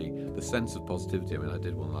phenomenal, and the sense of positivity. I mean, I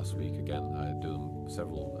did one last week again. I do them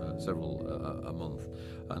several a month,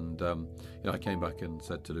 and I came back and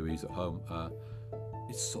said to Louise at home,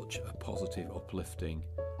 it's such a positive, uplifting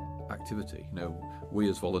activity. We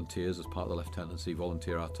as volunteers, as part of the Lieutenancy,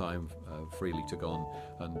 volunteer our time freely to go on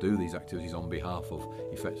and do these activities on behalf of,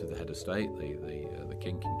 effectively, the head of state, the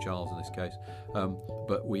King Charles in this case.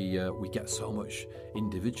 But we get so much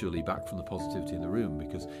individually back from the positivity in the room,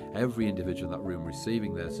 because every individual in that room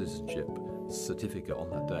receiving their citizenship certificate on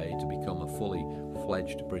that day to become a fully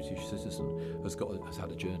fledged British citizen has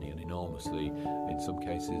had a journey, an enormously, in some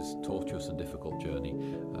cases, tortuous and difficult journey,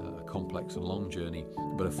 a complex and long journey,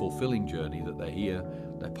 but a fulfilling journey, that they're here,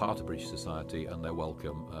 they're part of British society, and they're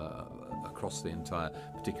welcome across the entire,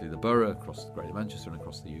 particularly the borough, across Greater Manchester and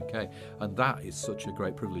across the UK. And that is such a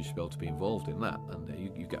great privilege to be able to be involved in that, and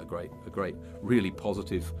you get a great, really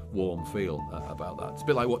positive, warm feel about that. It's a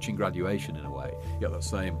bit like watching graduation in a way. You get that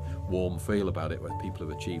same warm feel about it, where people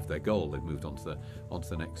have achieved their goal, they've moved on to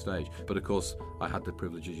the next stage. But of course, I had the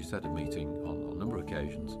privilege, as you said, of meeting on a number of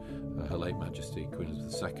occasions Her late Majesty Queen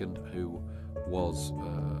Elizabeth II, who was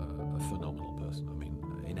a phenomenal person. I mean,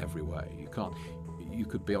 in every way. You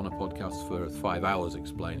could be on a podcast for 5 hours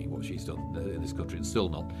explaining what she's done in this country and still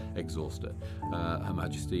not exhaust it. Her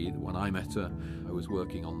Majesty, when I met her, I was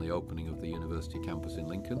working on the opening of the university campus in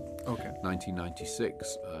Lincoln. Okay.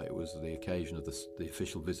 1996. It was the occasion of the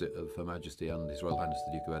official visit of Her Majesty and His Royal Highness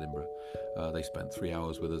the Duke of Edinburgh. They spent 3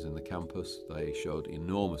 hours with us in the campus. They showed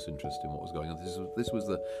enormous interest in what was going on. This was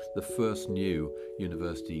the first new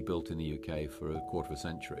university built in the UK for a quarter of a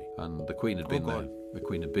century, and the Queen had been there. The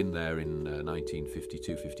Queen had been there in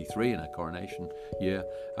 1952-53 in her coronation year,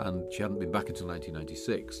 and she hadn't been back until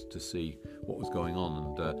 1996 to see what was going on.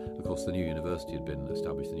 And of course, the new university had been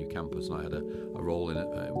established, the new campus, and I had a role in it,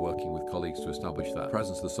 working with colleagues to establish that. The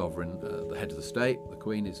presence of the sovereign, the head of the state, the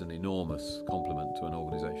Queen, is an enormous compliment to an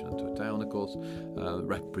organisation and to a town, of course,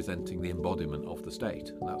 representing the embodiment of the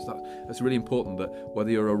state. And that's really important, that whether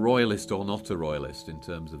you're a royalist or not a royalist in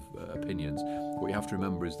terms of opinions, what you have to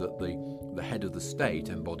remember is that the head of the state state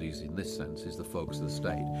embodies, in this sense, is the focus of the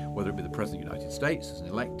state, whether it be the President of the United States as an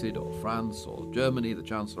elected, or France, or Germany, the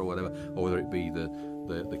Chancellor, or whatever, or whether it be the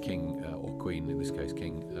King or Queen, in this case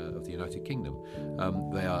King of the United Kingdom.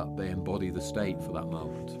 They embody the state for that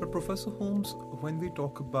moment. But Professor Holmes, when we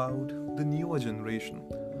talk about the newer generation,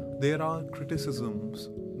 there are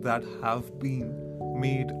criticisms that have been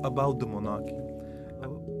made about the monarchy.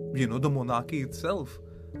 The monarchy itself,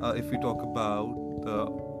 if we talk about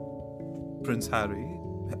Prince Harry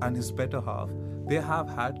and his better half, they have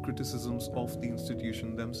had criticisms of the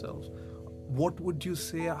institution themselves. What would you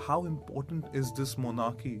say, how important is this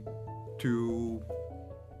monarchy to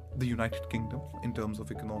the United Kingdom in terms of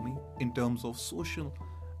economy, in terms of social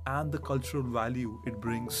and the cultural value it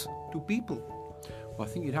brings to people? Well,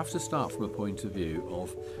 I think you'd have to start from a point of view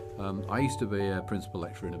of, I used to be a principal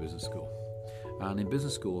lecturer in a business school. And in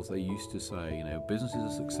business schools, they used to say, businesses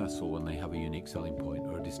are successful when they have a unique selling point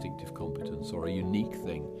or a distinctive competence or a unique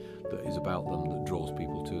thing that is about them that draws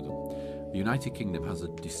people to them. The United Kingdom has a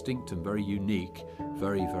distinct and very unique,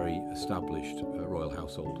 very, very established royal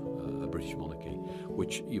household, a British monarchy,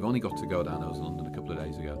 which you've only got to go down. I was in London a couple of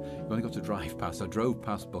days ago. You've only got to drive past. I drove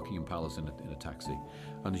past Buckingham Palace in a taxi.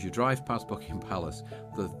 And as you drive past Buckingham Palace,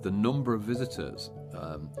 the number of visitors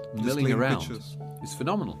milling around pictures is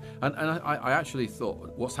phenomenal. And I actually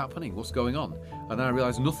thought, what's happening? What's going on? And then I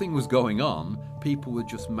realised nothing was going on. People were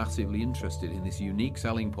just massively interested in this unique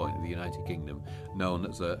selling point of the United Kingdom, known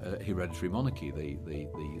as a hereditary monarchy, the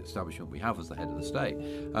establishment we have as the head of the state.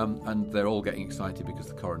 And they're all getting excited because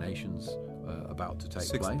the coronation's about to take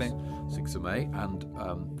place, 6th of May, and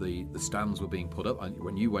the stands were being put up. And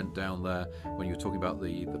when you went down there, when you were talking about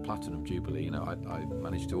the Platinum Jubilee, I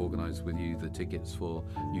managed to organise with you the tickets for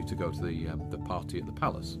you to go to the party at the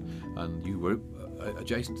Palace, and you were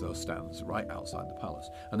adjacent to those stands, right outside the Palace.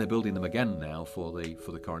 And they're building them again now for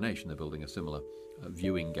the coronation. They're building a similar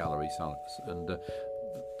viewing gallery, and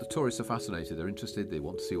the tourists are fascinated, they're interested, they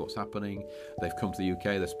want to see what's happening. They've come to the UK,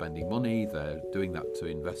 they're spending money, they're doing that to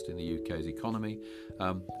invest in the UK's economy.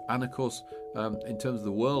 And of course, in terms of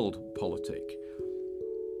the world politic,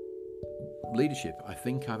 leadership, I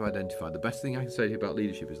think I've identified, the best thing I can say to you about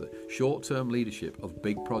leadership is that short-term leadership of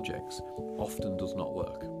big projects often does not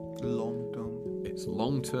work. Long-term. It's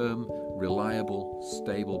long-term, reliable,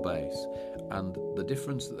 stable base. And the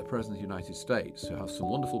difference that the President of the United States, who has some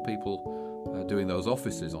wonderful people doing those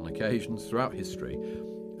offices on occasions throughout history,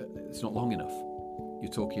 it's not long enough.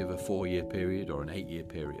 You're talking of a 4-year period or an 8-year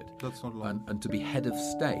period. That's not long. And to be head of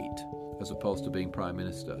state, as opposed to being Prime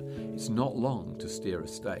Minister, it's not long to steer a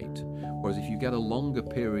state. Whereas if you get a longer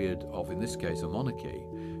period of, in this case, a monarchy,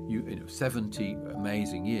 70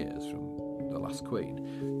 amazing years from the last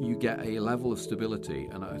Queen, you get a level of stability.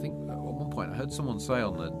 And I think at one point I heard someone say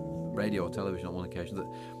on the radio or television on one occasion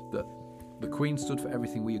that the Queen stood for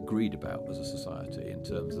everything we agreed about as a society in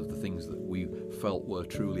terms of the things that we felt were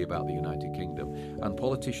truly about the United Kingdom. And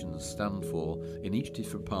politicians stand for, in each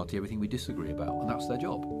different party, everything we disagree about, and that's their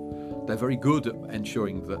job. They're very good at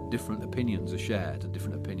ensuring that different opinions are shared and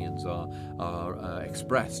different opinions are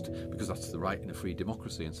expressed, because that's the right in a free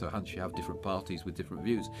democracy, and so hence you have different parties with different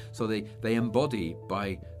views. So they embody,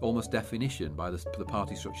 by almost definition, by the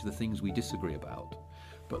party structure, the things we disagree about.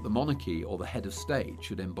 But the monarchy or the head of state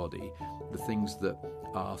should embody the things that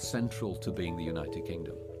are central to being the United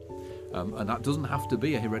Kingdom. And that doesn't have to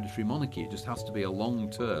be a hereditary monarchy, it just has to be a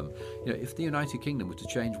long-term. If the United Kingdom were to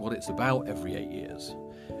change what it's about every 8 years,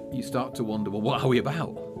 you start to wonder, well, what are we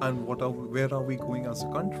about? And where are we going as a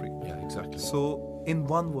country? Yeah, exactly. So, in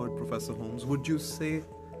one word, Professor Holmes, would you say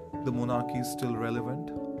the monarchy is still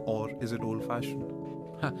relevant, or is it old-fashioned?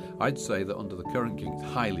 I'd say that under the current king,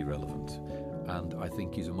 it's highly relevant. And I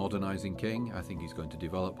think he's a modernising king. I think he's going to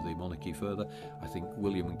develop the monarchy further. I think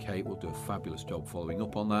William and Kate will do a fabulous job following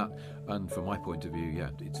up on that. And from my point of view, yeah,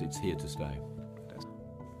 it's here to stay.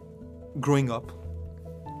 Growing up,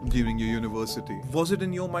 during your university, was it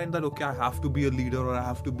in your mind that, okay, I have to be a leader or I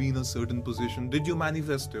have to be in a certain position? Did you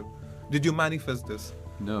manifest it? Did you manifest this?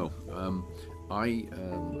 No. I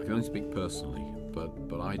can only speak personally,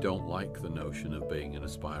 but I don't like the notion of being an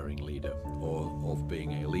aspiring leader or of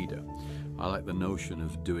being a leader. I like the notion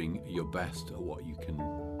of doing your best at what you can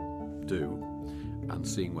do and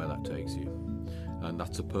seeing where that takes you. And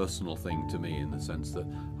that's a personal thing to me, in the sense that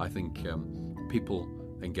I think people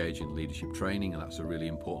engage in leadership training, and that's a really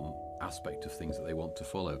important aspect of things that they want to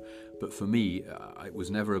follow. But for me, it was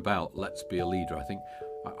never about let's be a leader. I think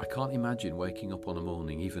I can't imagine waking up on a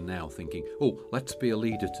morning, even now, thinking, oh, let's be a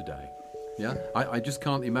leader today. Yeah, I just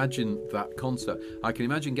can't imagine that concept. I can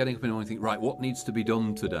imagine getting up in the morning and think, right, what needs to be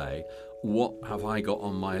done today? What have I got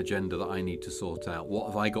on my agenda that I need to sort out? What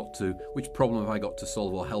have I got to, which problem have I got to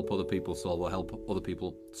solve or help other people solve or help other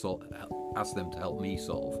people solve, ask them to help me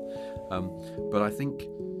solve? But I think,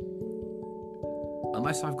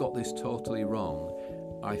 unless I've got this totally wrong,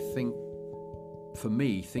 I think for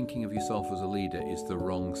me, thinking of yourself as a leader is the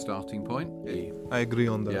wrong starting point. I agree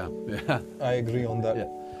on that. Yeah. I agree on that. Yeah.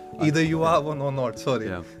 Either you are one or not. Sorry.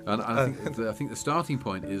 Yeah, and I think the starting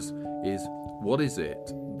point is what is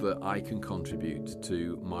it that I can contribute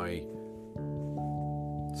to my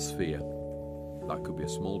sphere? That could be a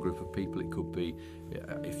small group of people. It could be,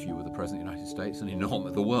 if you were the President of the United States,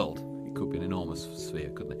 the world. It could be an enormous sphere,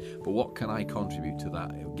 couldn't it? But what can I contribute to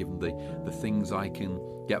that, given the things I can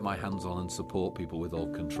get my hands on and support people with, or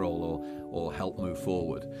control, or help move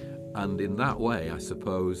forward? And in that way, I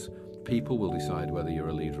suppose, people will decide whether you're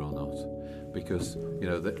a leader or not, because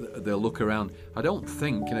they'll look around. I don't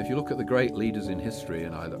think, if you look at the great leaders in history,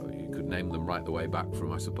 and you could name them right the way back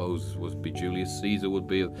from, I suppose, Julius Caesar would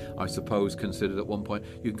be, I suppose, considered at one point.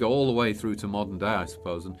 You go all the way through to modern day, I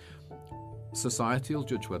suppose, and society will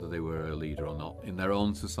judge whether they were a leader or not in their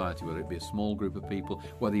own society, whether it be a small group of people,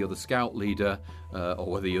 whether you're the scout leader, or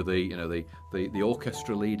whether you're the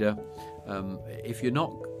orchestra leader. If you're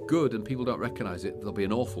not good and people don't recognise it, there'll be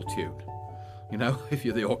an awful tune, if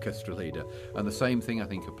you're the orchestra leader. And the same thing, I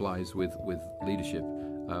think, applies with leadership.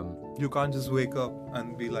 You can't just wake up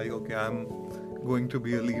and be like, okay, I'm going to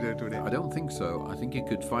be a leader today. I don't think so. I think you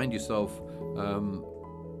could find yourself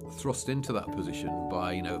thrust into that position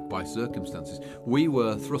by circumstances. We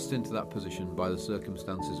were thrust into that position by the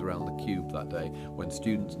circumstances around the Cube that day, when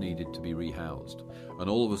students needed to be rehoused, and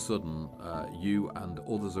all of a sudden you and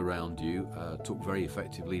others around you took very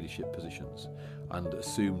effective leadership positions and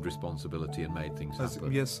assumed responsibility and made things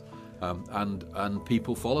happen. Yes. And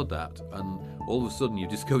people followed that, and all of a sudden you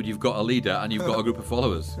discovered you've got a leader and you've got a group of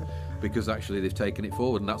followers, because actually they've taken it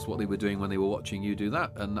forward, and that's what they were doing when they were watching you do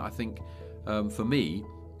that. And I think for me,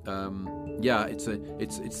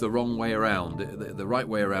 it's the wrong way around. The right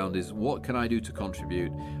way around is, what can I do to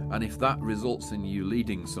contribute? And if that results in you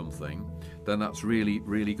leading something, then that's really,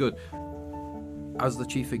 really good. As the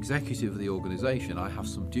chief executive of the organisation, I have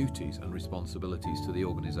some duties and responsibilities to the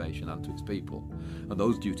organisation and to its people. And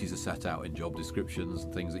those duties are set out in job descriptions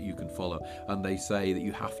and things that you can follow. And they say that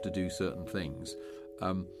you have to do certain things.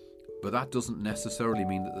 But that doesn't necessarily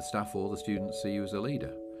mean that the staff or the students see you as a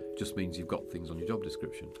leader. It just means you've got things on your job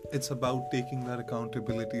description. It's about taking that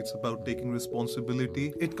accountability. It's about taking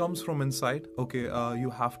responsibility. It comes from inside. Okay, you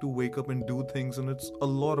have to wake up and do things, and it's a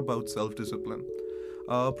lot about self-discipline.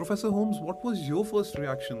 Professor Holmes, what was your first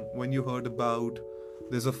reaction when you heard about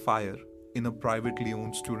there's a fire in a privately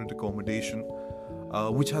owned student accommodation,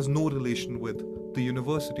 which has no relation with the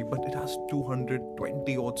university, but it has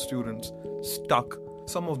 220 odd students stuck,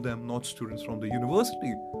 some of them not students from the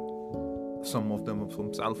university, some of them are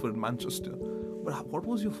from Salford, Manchester. But what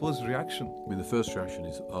was your first reaction? I mean, the first reaction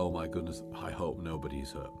is, oh my goodness, I hope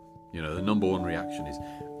nobody's hurt. The number one reaction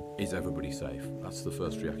is everybody safe? That's the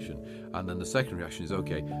first reaction. And then the second reaction is,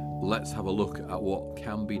 okay, let's have a look at what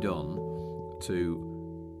can be done to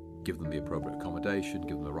give them the appropriate accommodation,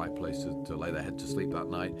 give them the right place to lay their head to sleep that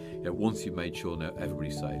night. Once you've made sure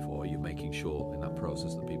everybody's safe, or you're making sure in that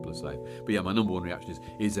process that people are safe. But yeah, my number one reaction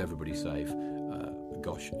is everybody safe?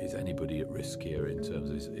 Gosh, is anybody at risk here in terms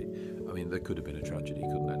of, there could have been a tragedy,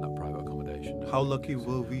 couldn't there, in that private accommodation? How lucky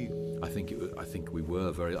were we? I think we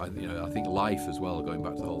were very. I think life as well. Going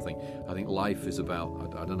back to the whole thing, I think life is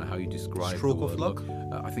about. I don't know how you describe. Stroke of luck.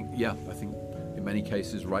 I think in many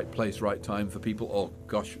cases, right place, right time for people. Oh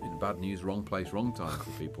gosh, in bad news, wrong place, wrong time for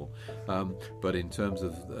people. But in terms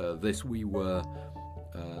of this, we were.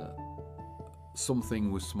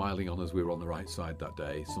 Something was smiling on us. We were on the right side that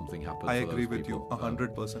day. Something happened. I agree with you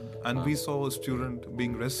 100%. And we saw a student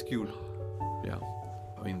being rescued. Yeah,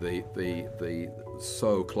 I mean the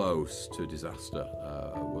so close to disaster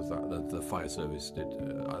was that the fire service did,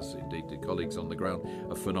 as indeed did colleagues on the ground,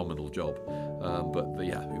 a phenomenal job.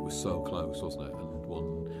 It was so close, wasn't it? And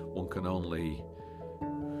one can only.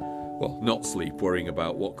 Well, not sleep, worrying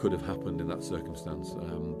about what could have happened in that circumstance.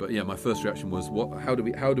 But yeah, my first reaction was, how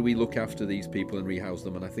do we look after these people and rehouse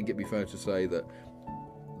them? And I think it'd be fair to say that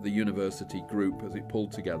the university group, as it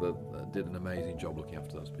pulled together, did an amazing job looking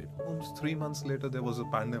after those people. Almost 3 months later, there was a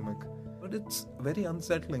pandemic. But it's very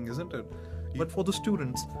unsettling, isn't it? But for the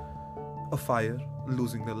students, a fire,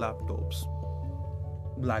 losing their laptops,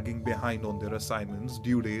 lagging behind on their assignments,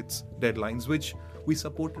 due dates, deadlines, which we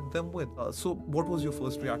supported them with. So what was your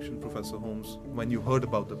first reaction, Professor Holmes, when you heard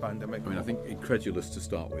about the pandemic? I mean, I think incredulous to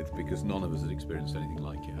start with, because none of us had experienced anything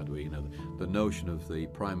like it, had we? You know, the notion of the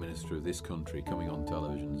Prime Minister of this country coming on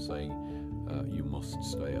television and saying, you must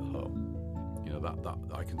stay at home. You know, that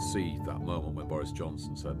I can see that moment when Boris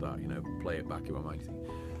Johnson said that, you know, play it back in my mind.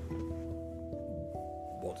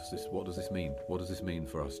 What does this mean? What does this mean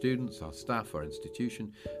for our students, our staff, our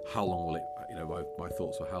institution? How long will it? You know, my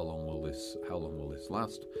thoughts are how long will this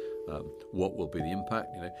last? What will be the impact?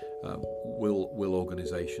 You know, will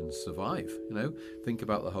organisations survive? You know, think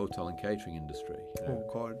about the hotel and catering industry. You know,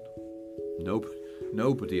 Oh God.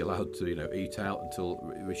 Nobody allowed to, you know, eat out until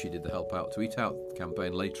Rishi did the Help Out to Eat Out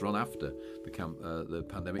campaign later on after the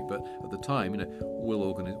pandemic. But at the time, you know,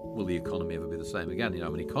 will the economy ever be the same again? You know,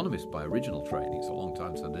 I'm an economist by original training. It's a long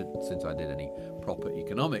time since I did any proper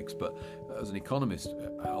economics. But as an economist,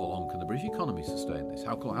 how long can the British economy sustain this?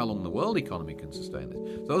 How long the world economy can sustain this?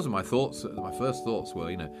 So those are my thoughts. My first thoughts were,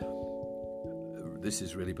 you know, this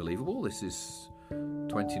is really believable. This is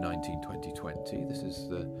 2019, 2020. This is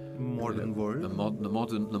the Modern world. the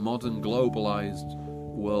modern globalized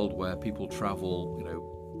world where people travel, you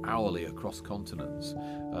know, hourly across continents.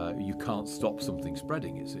 You can't stop something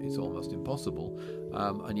spreading. It's almost impossible.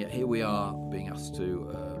 And yet here we are being asked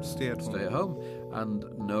to Stay at home, and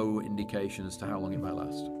no indication as to how long it might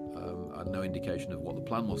last, and no indication of what the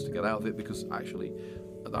plan was to get out of it, because actually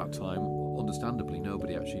at that time, understandably,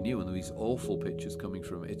 nobody actually knew. And there were these awful pictures coming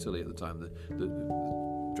from Italy at the time, the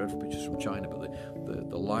dreadful pictures from China, but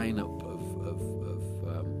the lineup of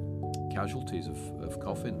casualties of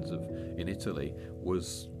coffins in Italy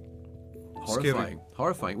was horrifying. Scary.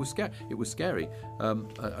 Horrifying. It was scary.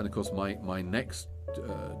 And of course, my next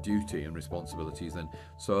duty and responsibility is then,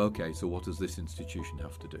 so what does this institution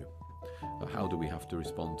have to do? How do we have to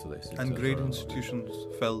respond to this? And great institutions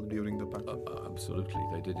fell during the pandemic. Absolutely,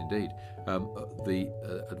 they did indeed. The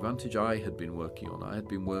advantage I had been working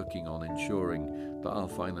on ensuring that our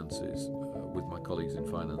finances, with my colleagues in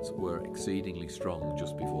finance, were exceedingly strong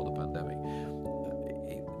just before the pandemic.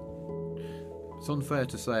 It's unfair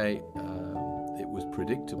to say it was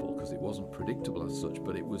predictable, because it wasn't predictable as such,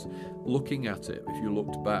 but it was, looking at it, if you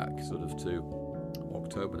looked back sort of to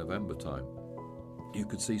October, November time, you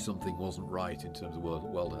could see something wasn't right in terms of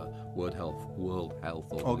World Health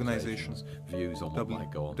Organization's views on what might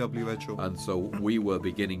go on. WHO. And so we were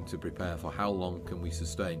beginning to prepare for how long can we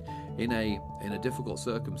sustain in a difficult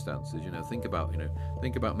circumstances. You know, think about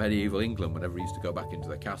medieval England, whenever he used to go back into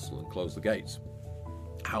their castle and close the gates.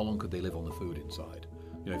 How long could they live on the food inside?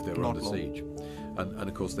 You know, if they were under siege. And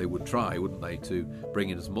of course they would try, wouldn't they, to bring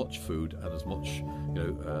in as much food and as much,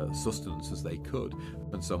 sustenance as they could.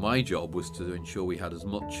 And so my job was to ensure we had as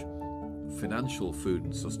much financial food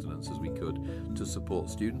and sustenance as we could to support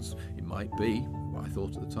students. It might be, what I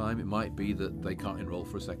thought at the time, it might be that they can't enrol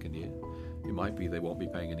for a second year. It might be they won't be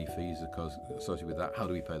paying any fees associated with that. How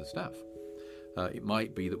do we pay the staff? It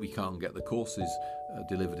might be that we can't get the courses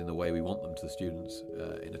delivered in the way we want them to the students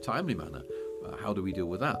in a timely manner. How do we deal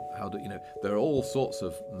with that? There are all sorts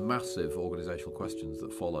of massive organisational questions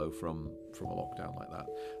that follow from a lockdown like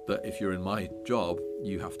that if you're in my job,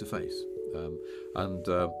 you have to face.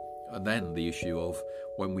 And then the issue of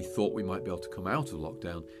when we thought we might be able to come out of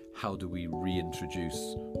lockdown, how do we reintroduce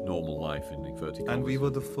normal life in inverted commas? And we were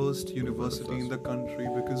the first university in the country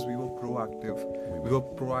because we were proactive. We were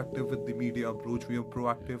proactive with the media approach. We were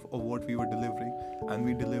proactive of what we were delivering, and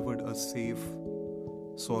we delivered a safe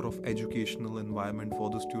sort of educational environment for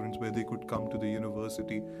the students where they could come to the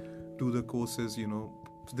university, do the courses.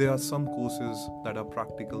 There are some courses that are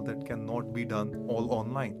practical that cannot be done all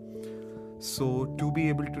online. So to be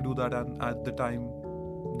able to do that, and at the time,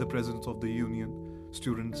 the presidents of the union,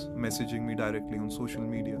 students messaging me directly on social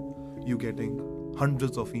media, you getting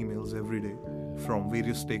hundreds of emails every day from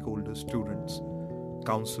various stakeholders, students,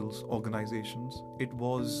 councils, organizations. It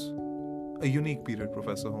was a unique period,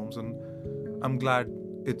 Professor Holmes, and I'm glad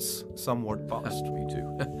it's somewhat past. Me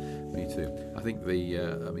too. Me too. I think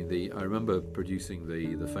I remember producing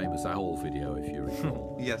the famous owl video, if you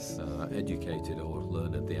recall. Yes. Educated or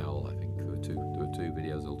Learned the Owl, I think. There were two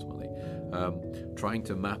videos ultimately, trying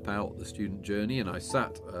to map out the student journey. And I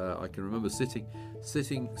can remember sitting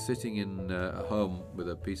in a home with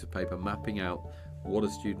a piece of paper, mapping out what a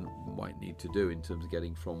student might need to do in terms of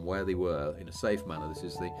getting from where they were in a safe manner. This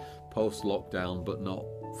is the post-lockdown but not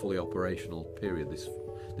fully operational period, this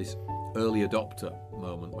early adopter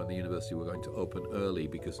moment when the university were going to open early,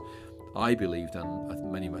 because I believed,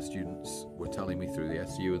 and many of my students were telling me through the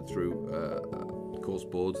SU and through course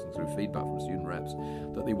boards and through feedback from student reps,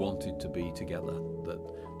 that they wanted to be together,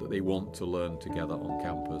 that they want to learn together on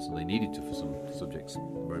campus, and they needed to for some subjects,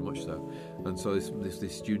 very much so. And so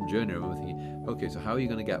this student journey, I remember thinking, okay, so how are you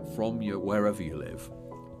going to get from wherever you live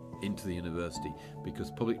into the university?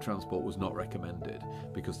 Because public transport was not recommended,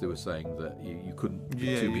 because they were saying that you couldn't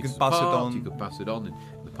be 2 meters pass it apart, on. you could pass it on, and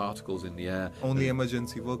the particles in the air. Only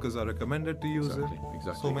emergency workers are recommended to use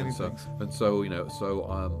Exactly. So many things. And so,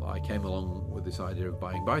 I came along with this idea of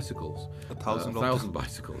buying bicycles. 1,000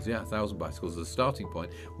 bicycles, 1,000 bicycles as a starting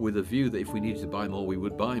point, with a view that if we needed to buy more, we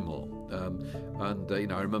would buy more.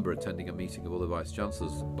 I remember attending a meeting of other vice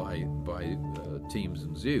chancellors by Teams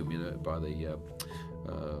and Zoom, by the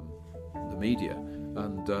media,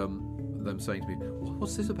 and them saying to me,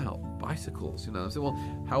 what's this about bicycles? I said, well,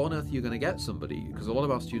 how on earth are you going to get somebody? Because a lot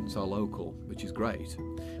of our students are local, which is great,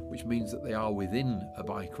 which means that they are within a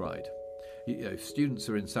bike ride. If students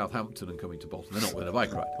are in Southampton and coming to Bolton, they're not within a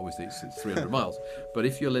bike ride. Obviously, it's 300 miles. But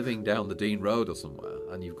if you're living down the Dean Road or somewhere,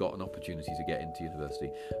 and you've got an opportunity to get into university,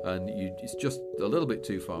 and it's just a little bit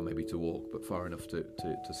too far maybe to walk, but far enough to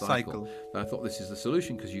cycle. And I thought this is the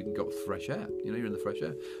solution, because you can go fresh air. You're in the fresh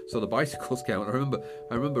air. So the bicycles came.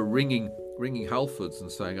 I remember ringing Halfords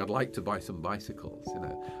and saying, I'd like to buy some bicycles,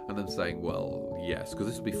 and then saying, well, yes, because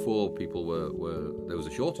this was before people there was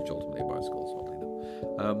a shortage ultimately of bicycles, oddly enough.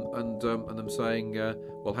 And them saying,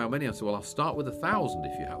 well, how many? I said, well, I'll start with 1,000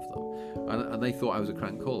 if you have them. And they thought I was a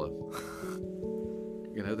crank caller.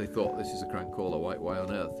 They thought, this is a crank caller. Why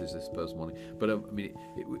on earth is this person wanting? But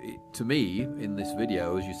to me, in this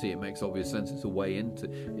video, as you see, it makes obvious sense. It's a way into.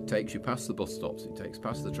 It takes you past the bus stops. It takes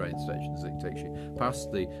past the train stations. It takes you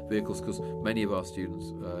past the vehicles, because many of our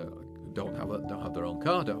students don't have their own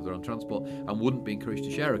car, don't have their own transport, and wouldn't be encouraged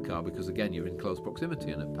to share a car, because again, you're in close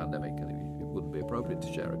proximity in a pandemic, and it wouldn't be appropriate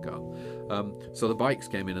to share a car. So the bikes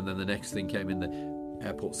came in, and then the next thing came in, the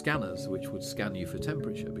airport scanners, which would scan you for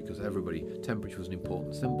temperature, because temperature was an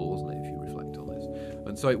important symbol, wasn't it, if you reflect on this.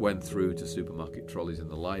 And so it went through to supermarket trolleys in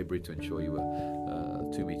the library to ensure you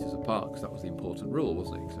were 2 meters apart, because that was the important rule,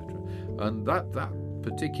 wasn't it, etc. And that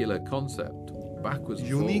particular concept, backwards and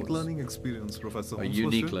unique forwards, learning experience, Professor Holmes.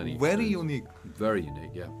 Unique learning very experience. unique. Very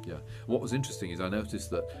unique, yeah. What was interesting is I noticed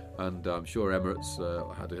that, and I'm sure Emirates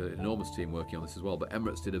had an enormous team working on this as well, but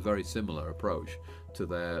Emirates did a very similar approach to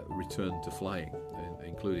their return to flying,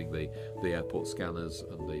 including the airport scanners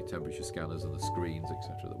and the temperature scanners and the screens,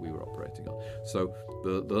 etc., that we were operating on. So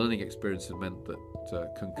the learning experience had meant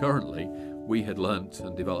that concurrently we had learnt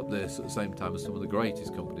and developed this at the same time as some of the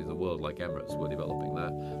greatest companies in the world, like Emirates, were developing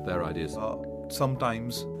their ideas.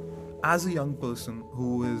 Sometimes, as a young person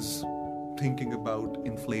who is thinking about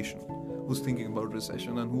inflation, who's thinking about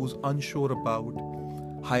recession, and who's unsure about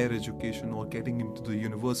higher education or getting into the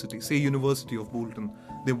university, say University of Bolton,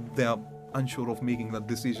 they are unsure of making that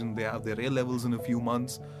decision. They have their A levels in a few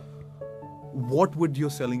months. What would your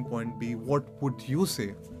selling point be? What would you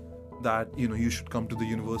say that you should come to the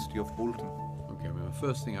University of Bolton? Okay, the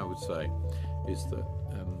first thing I would say is that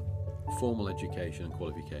formal education and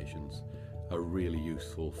qualifications are really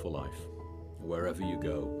useful for life, wherever you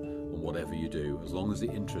go and whatever you do, as long as it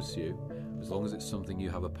interests you, as long as it's something you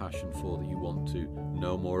have a passion for, that you want to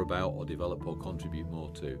know more about or develop or contribute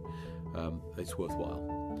more to, it's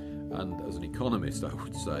worthwhile. And as an economist, I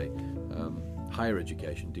would say higher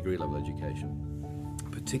education, degree level education,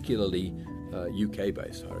 particularly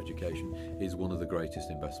UK-based higher education, is one of the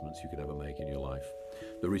greatest investments you could ever make in your life.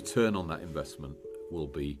 The return on that investment will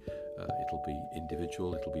be, it'll be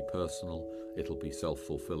individual, it'll be personal, it'll be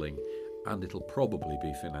self-fulfilling, and it'll probably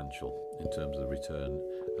be financial in terms of the return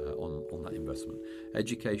on that investment.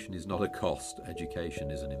 Education is not a cost, education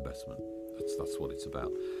is an investment. That's what it's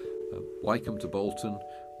about. Why come to Bolton?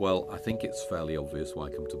 Well, I think it's fairly obvious why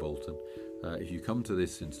come to Bolton. If you come to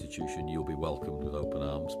this institution, you'll be welcomed with open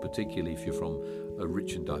arms, particularly if you're from a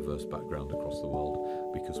rich and diverse background across the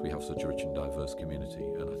world, because we have such a rich and diverse community.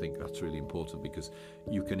 And I think that's really important, because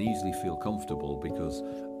you can easily feel comfortable, because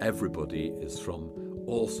everybody is from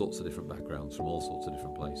all sorts of different backgrounds, from all sorts of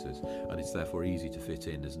different places, and it's therefore easy to fit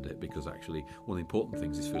in, isn't it? Because actually one of the important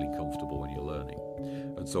things is feeling comfortable when you're learning.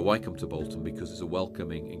 And so why come to Bolton? Because it's a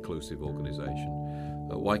welcoming, inclusive organisation.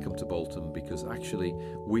 Why come to Bolton? Because actually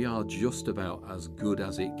we are just about as good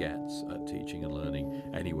as it gets at teaching and learning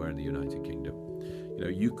anywhere in the United Kingdom.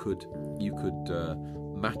 You could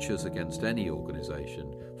match us against any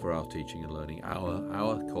organisation for our teaching and learning.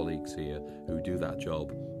 Our colleagues here who do that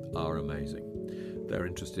job are amazing. They're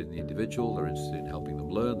interested in the individual, they're interested in helping them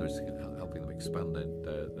learn, they're interested in helping them expand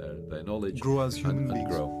their knowledge, grow as human beings.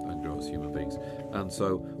 Grow as human beings. And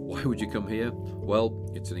so Why would you come here?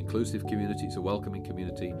 Well, it's an inclusive community, it's a welcoming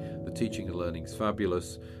community. The teaching and learning is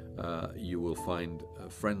fabulous. You will find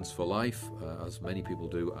friends for life, as many people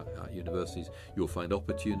do at universities. You'll find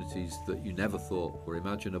opportunities that you never thought were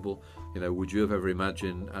imaginable. Would you have ever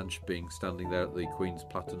imagined Ange being standing there at the Queen's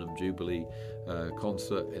Platinum Jubilee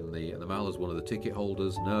concert in the Mall as one of the ticket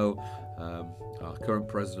holders? No. Our current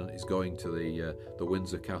president is going to the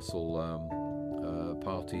Windsor Castle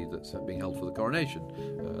party that's being held for the coronation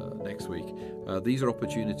next week. These are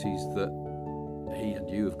opportunities that he and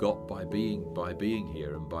you have got by being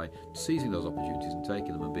here and by seizing those opportunities and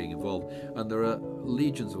taking them and being involved. And there are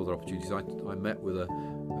legions of other opportunities. I met with a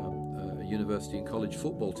university and college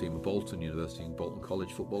football team, a Bolton University and Bolton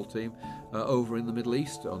College football team, over in the Middle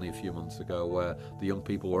East only a few months ago, where the young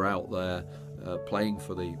people were out there playing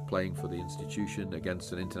for the institution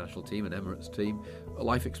against an international team, an Emirates team, a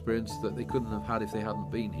life experience that they couldn't have had if they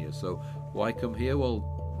hadn't been here. So why come here?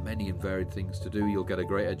 Well, many and varied things to do. You'll get a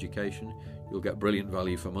great education. You'll get brilliant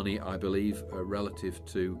value for money, I believe, relative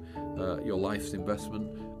to your life's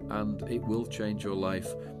investment, and it will change your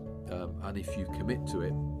life. And if you commit to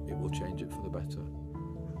it, it will change it for the better.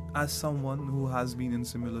 As someone who has been in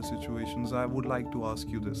similar situations, I would like to ask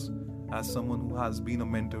you this. As someone who has been a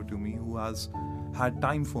mentor to me, who has had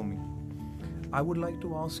time for me, I would like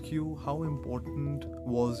to ask you, how important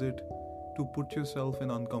was it to put yourself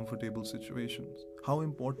in uncomfortable situations? How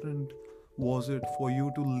important was it for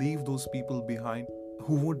you to leave those people behind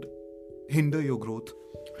who would hinder your growth?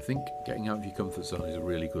 I think getting out of your comfort zone is a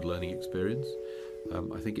really good learning experience.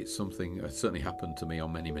 I think it's something that certainly happened to me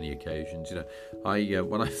on many, many occasions.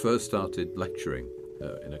 When I first started lecturing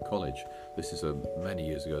in a college, this is many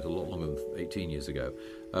years ago, it's a lot longer than 18 years ago,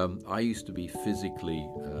 I used to be physically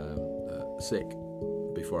sick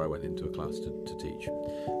before I went into a class to teach.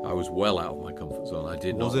 I was well out of my comfort zone.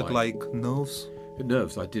 Was it like nerves?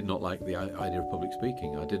 Nerves. I did not like the idea of public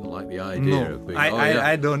speaking. I didn't like the idea of being...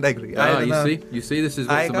 I don't agree. You see, this is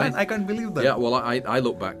what's amazing. I can't believe that. Yeah, well, I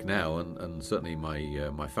look back now, and certainly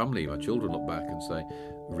my family, my children look back and say,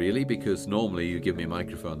 really? Because normally you give me a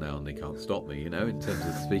microphone now and they can't stop me, in terms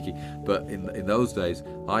of speaking. But in those days,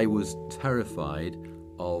 I was terrified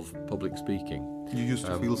of public speaking. You used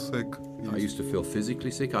to feel sick. I used to feel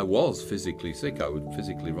physically sick. I was physically sick. I would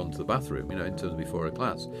physically run to the bathroom, in terms of before a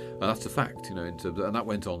class. And that's a fact, in terms of, and that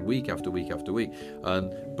went on week after week after week.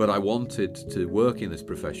 But I wanted to work in this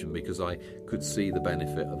profession because I could see the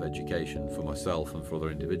benefit of education for myself and for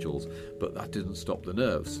other individuals. But that didn't stop the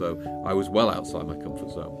nerves. So I was well outside my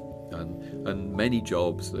comfort zone. And many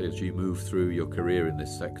jobs, as you move through your career in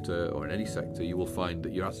this sector or in any sector, you will find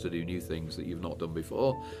that you're asked to do new things that you've not done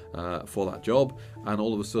before for that job, and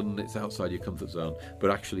all of a sudden it's outside your comfort zone. But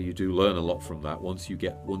actually you do learn a lot from that once you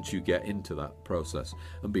get into that process,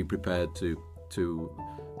 and be prepared to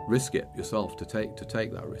risk it yourself, to take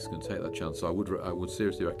that risk and take that chance. So I would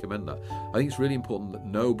seriously recommend that. I think it's really important that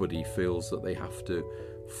nobody feels that they have to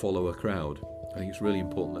follow a crowd. I think it's really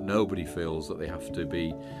important that nobody feels that they have to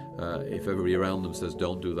be, if everybody around them says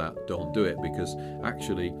don't do that, don't do it, because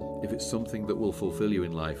actually if it's something that will fulfill you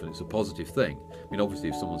in life and it's a positive thing, obviously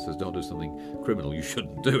if someone says don't do something criminal, you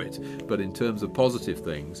shouldn't do it, but in terms of positive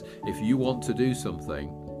things, if you want to do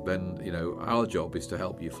something, then our job is to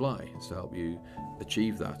help you fly, is to help you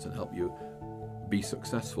achieve that and help you be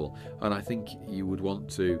successful. And I think you would want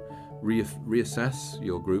to reassess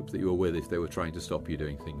your group that you were with if they were trying to stop you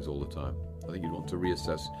doing things all the time. I think you'd want to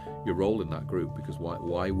reassess your role in that group, because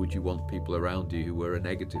why would you want people around you who were a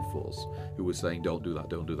negative force, who were saying don't do that,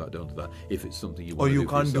 don't do that, don't do that, if it's something you want to do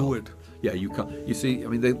for yourself? Or you can't do it. Yeah, you can't. You see,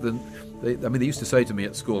 they used to say to me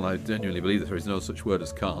at school, and I genuinely believe that there is no such word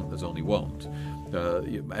as can't, there's only won't.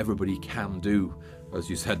 Everybody can do, as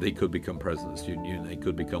you said, they could become president of the student union, they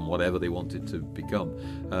could become whatever they wanted to become,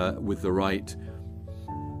 with the right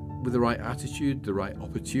attitude, the right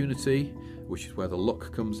opportunity, which is where the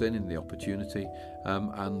luck comes in the opportunity,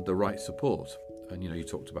 and the right support. And you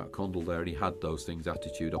talked about Condell there, and he had those things: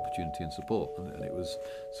 attitude, opportunity, and support, and it was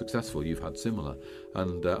successful. You've had similar,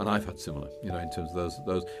 and I've had similar. In terms of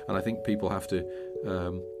those, and I think people have to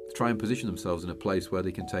try and position themselves in a place where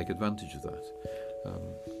they can take advantage of that.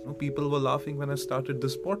 People were laughing when I started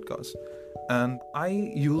this podcast, and I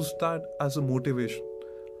used that as a motivation.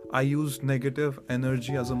 I used negative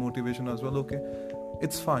energy as a motivation as well. Okay,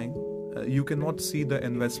 it's fine. You cannot see the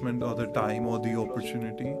investment or the time or the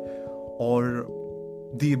opportunity or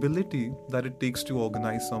the ability that it takes to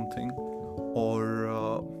organize something, or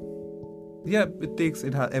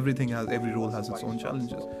every role has its own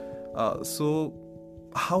challenges. So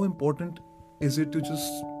how important is it to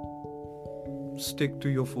just stick to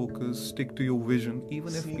your focus, stick to your vision,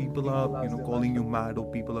 even if people are calling you mad,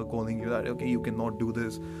 or people are calling you that okay, you cannot do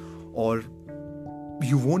this, or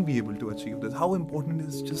you won't be able to achieve this. How important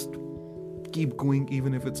is just keep going,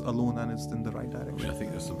 even if it's alone and it's in the right direction. I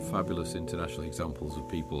think there's some fabulous international examples of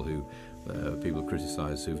people who people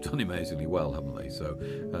criticise who've done amazingly well, haven't they? So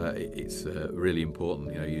it's really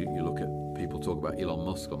important. You look at people talk about Elon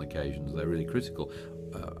Musk on occasions; they're really critical.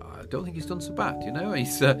 I don't think he's done so bad.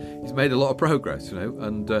 He's made a lot of progress.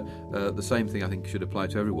 And the same thing I think should apply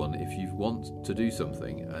to everyone. If you want to do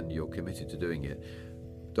something and you're committed to doing it,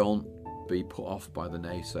 don't be put off by the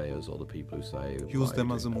naysayers or the people who say use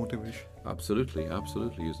them as a motivation. Absolutely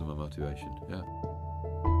use them as motivation. Yeah.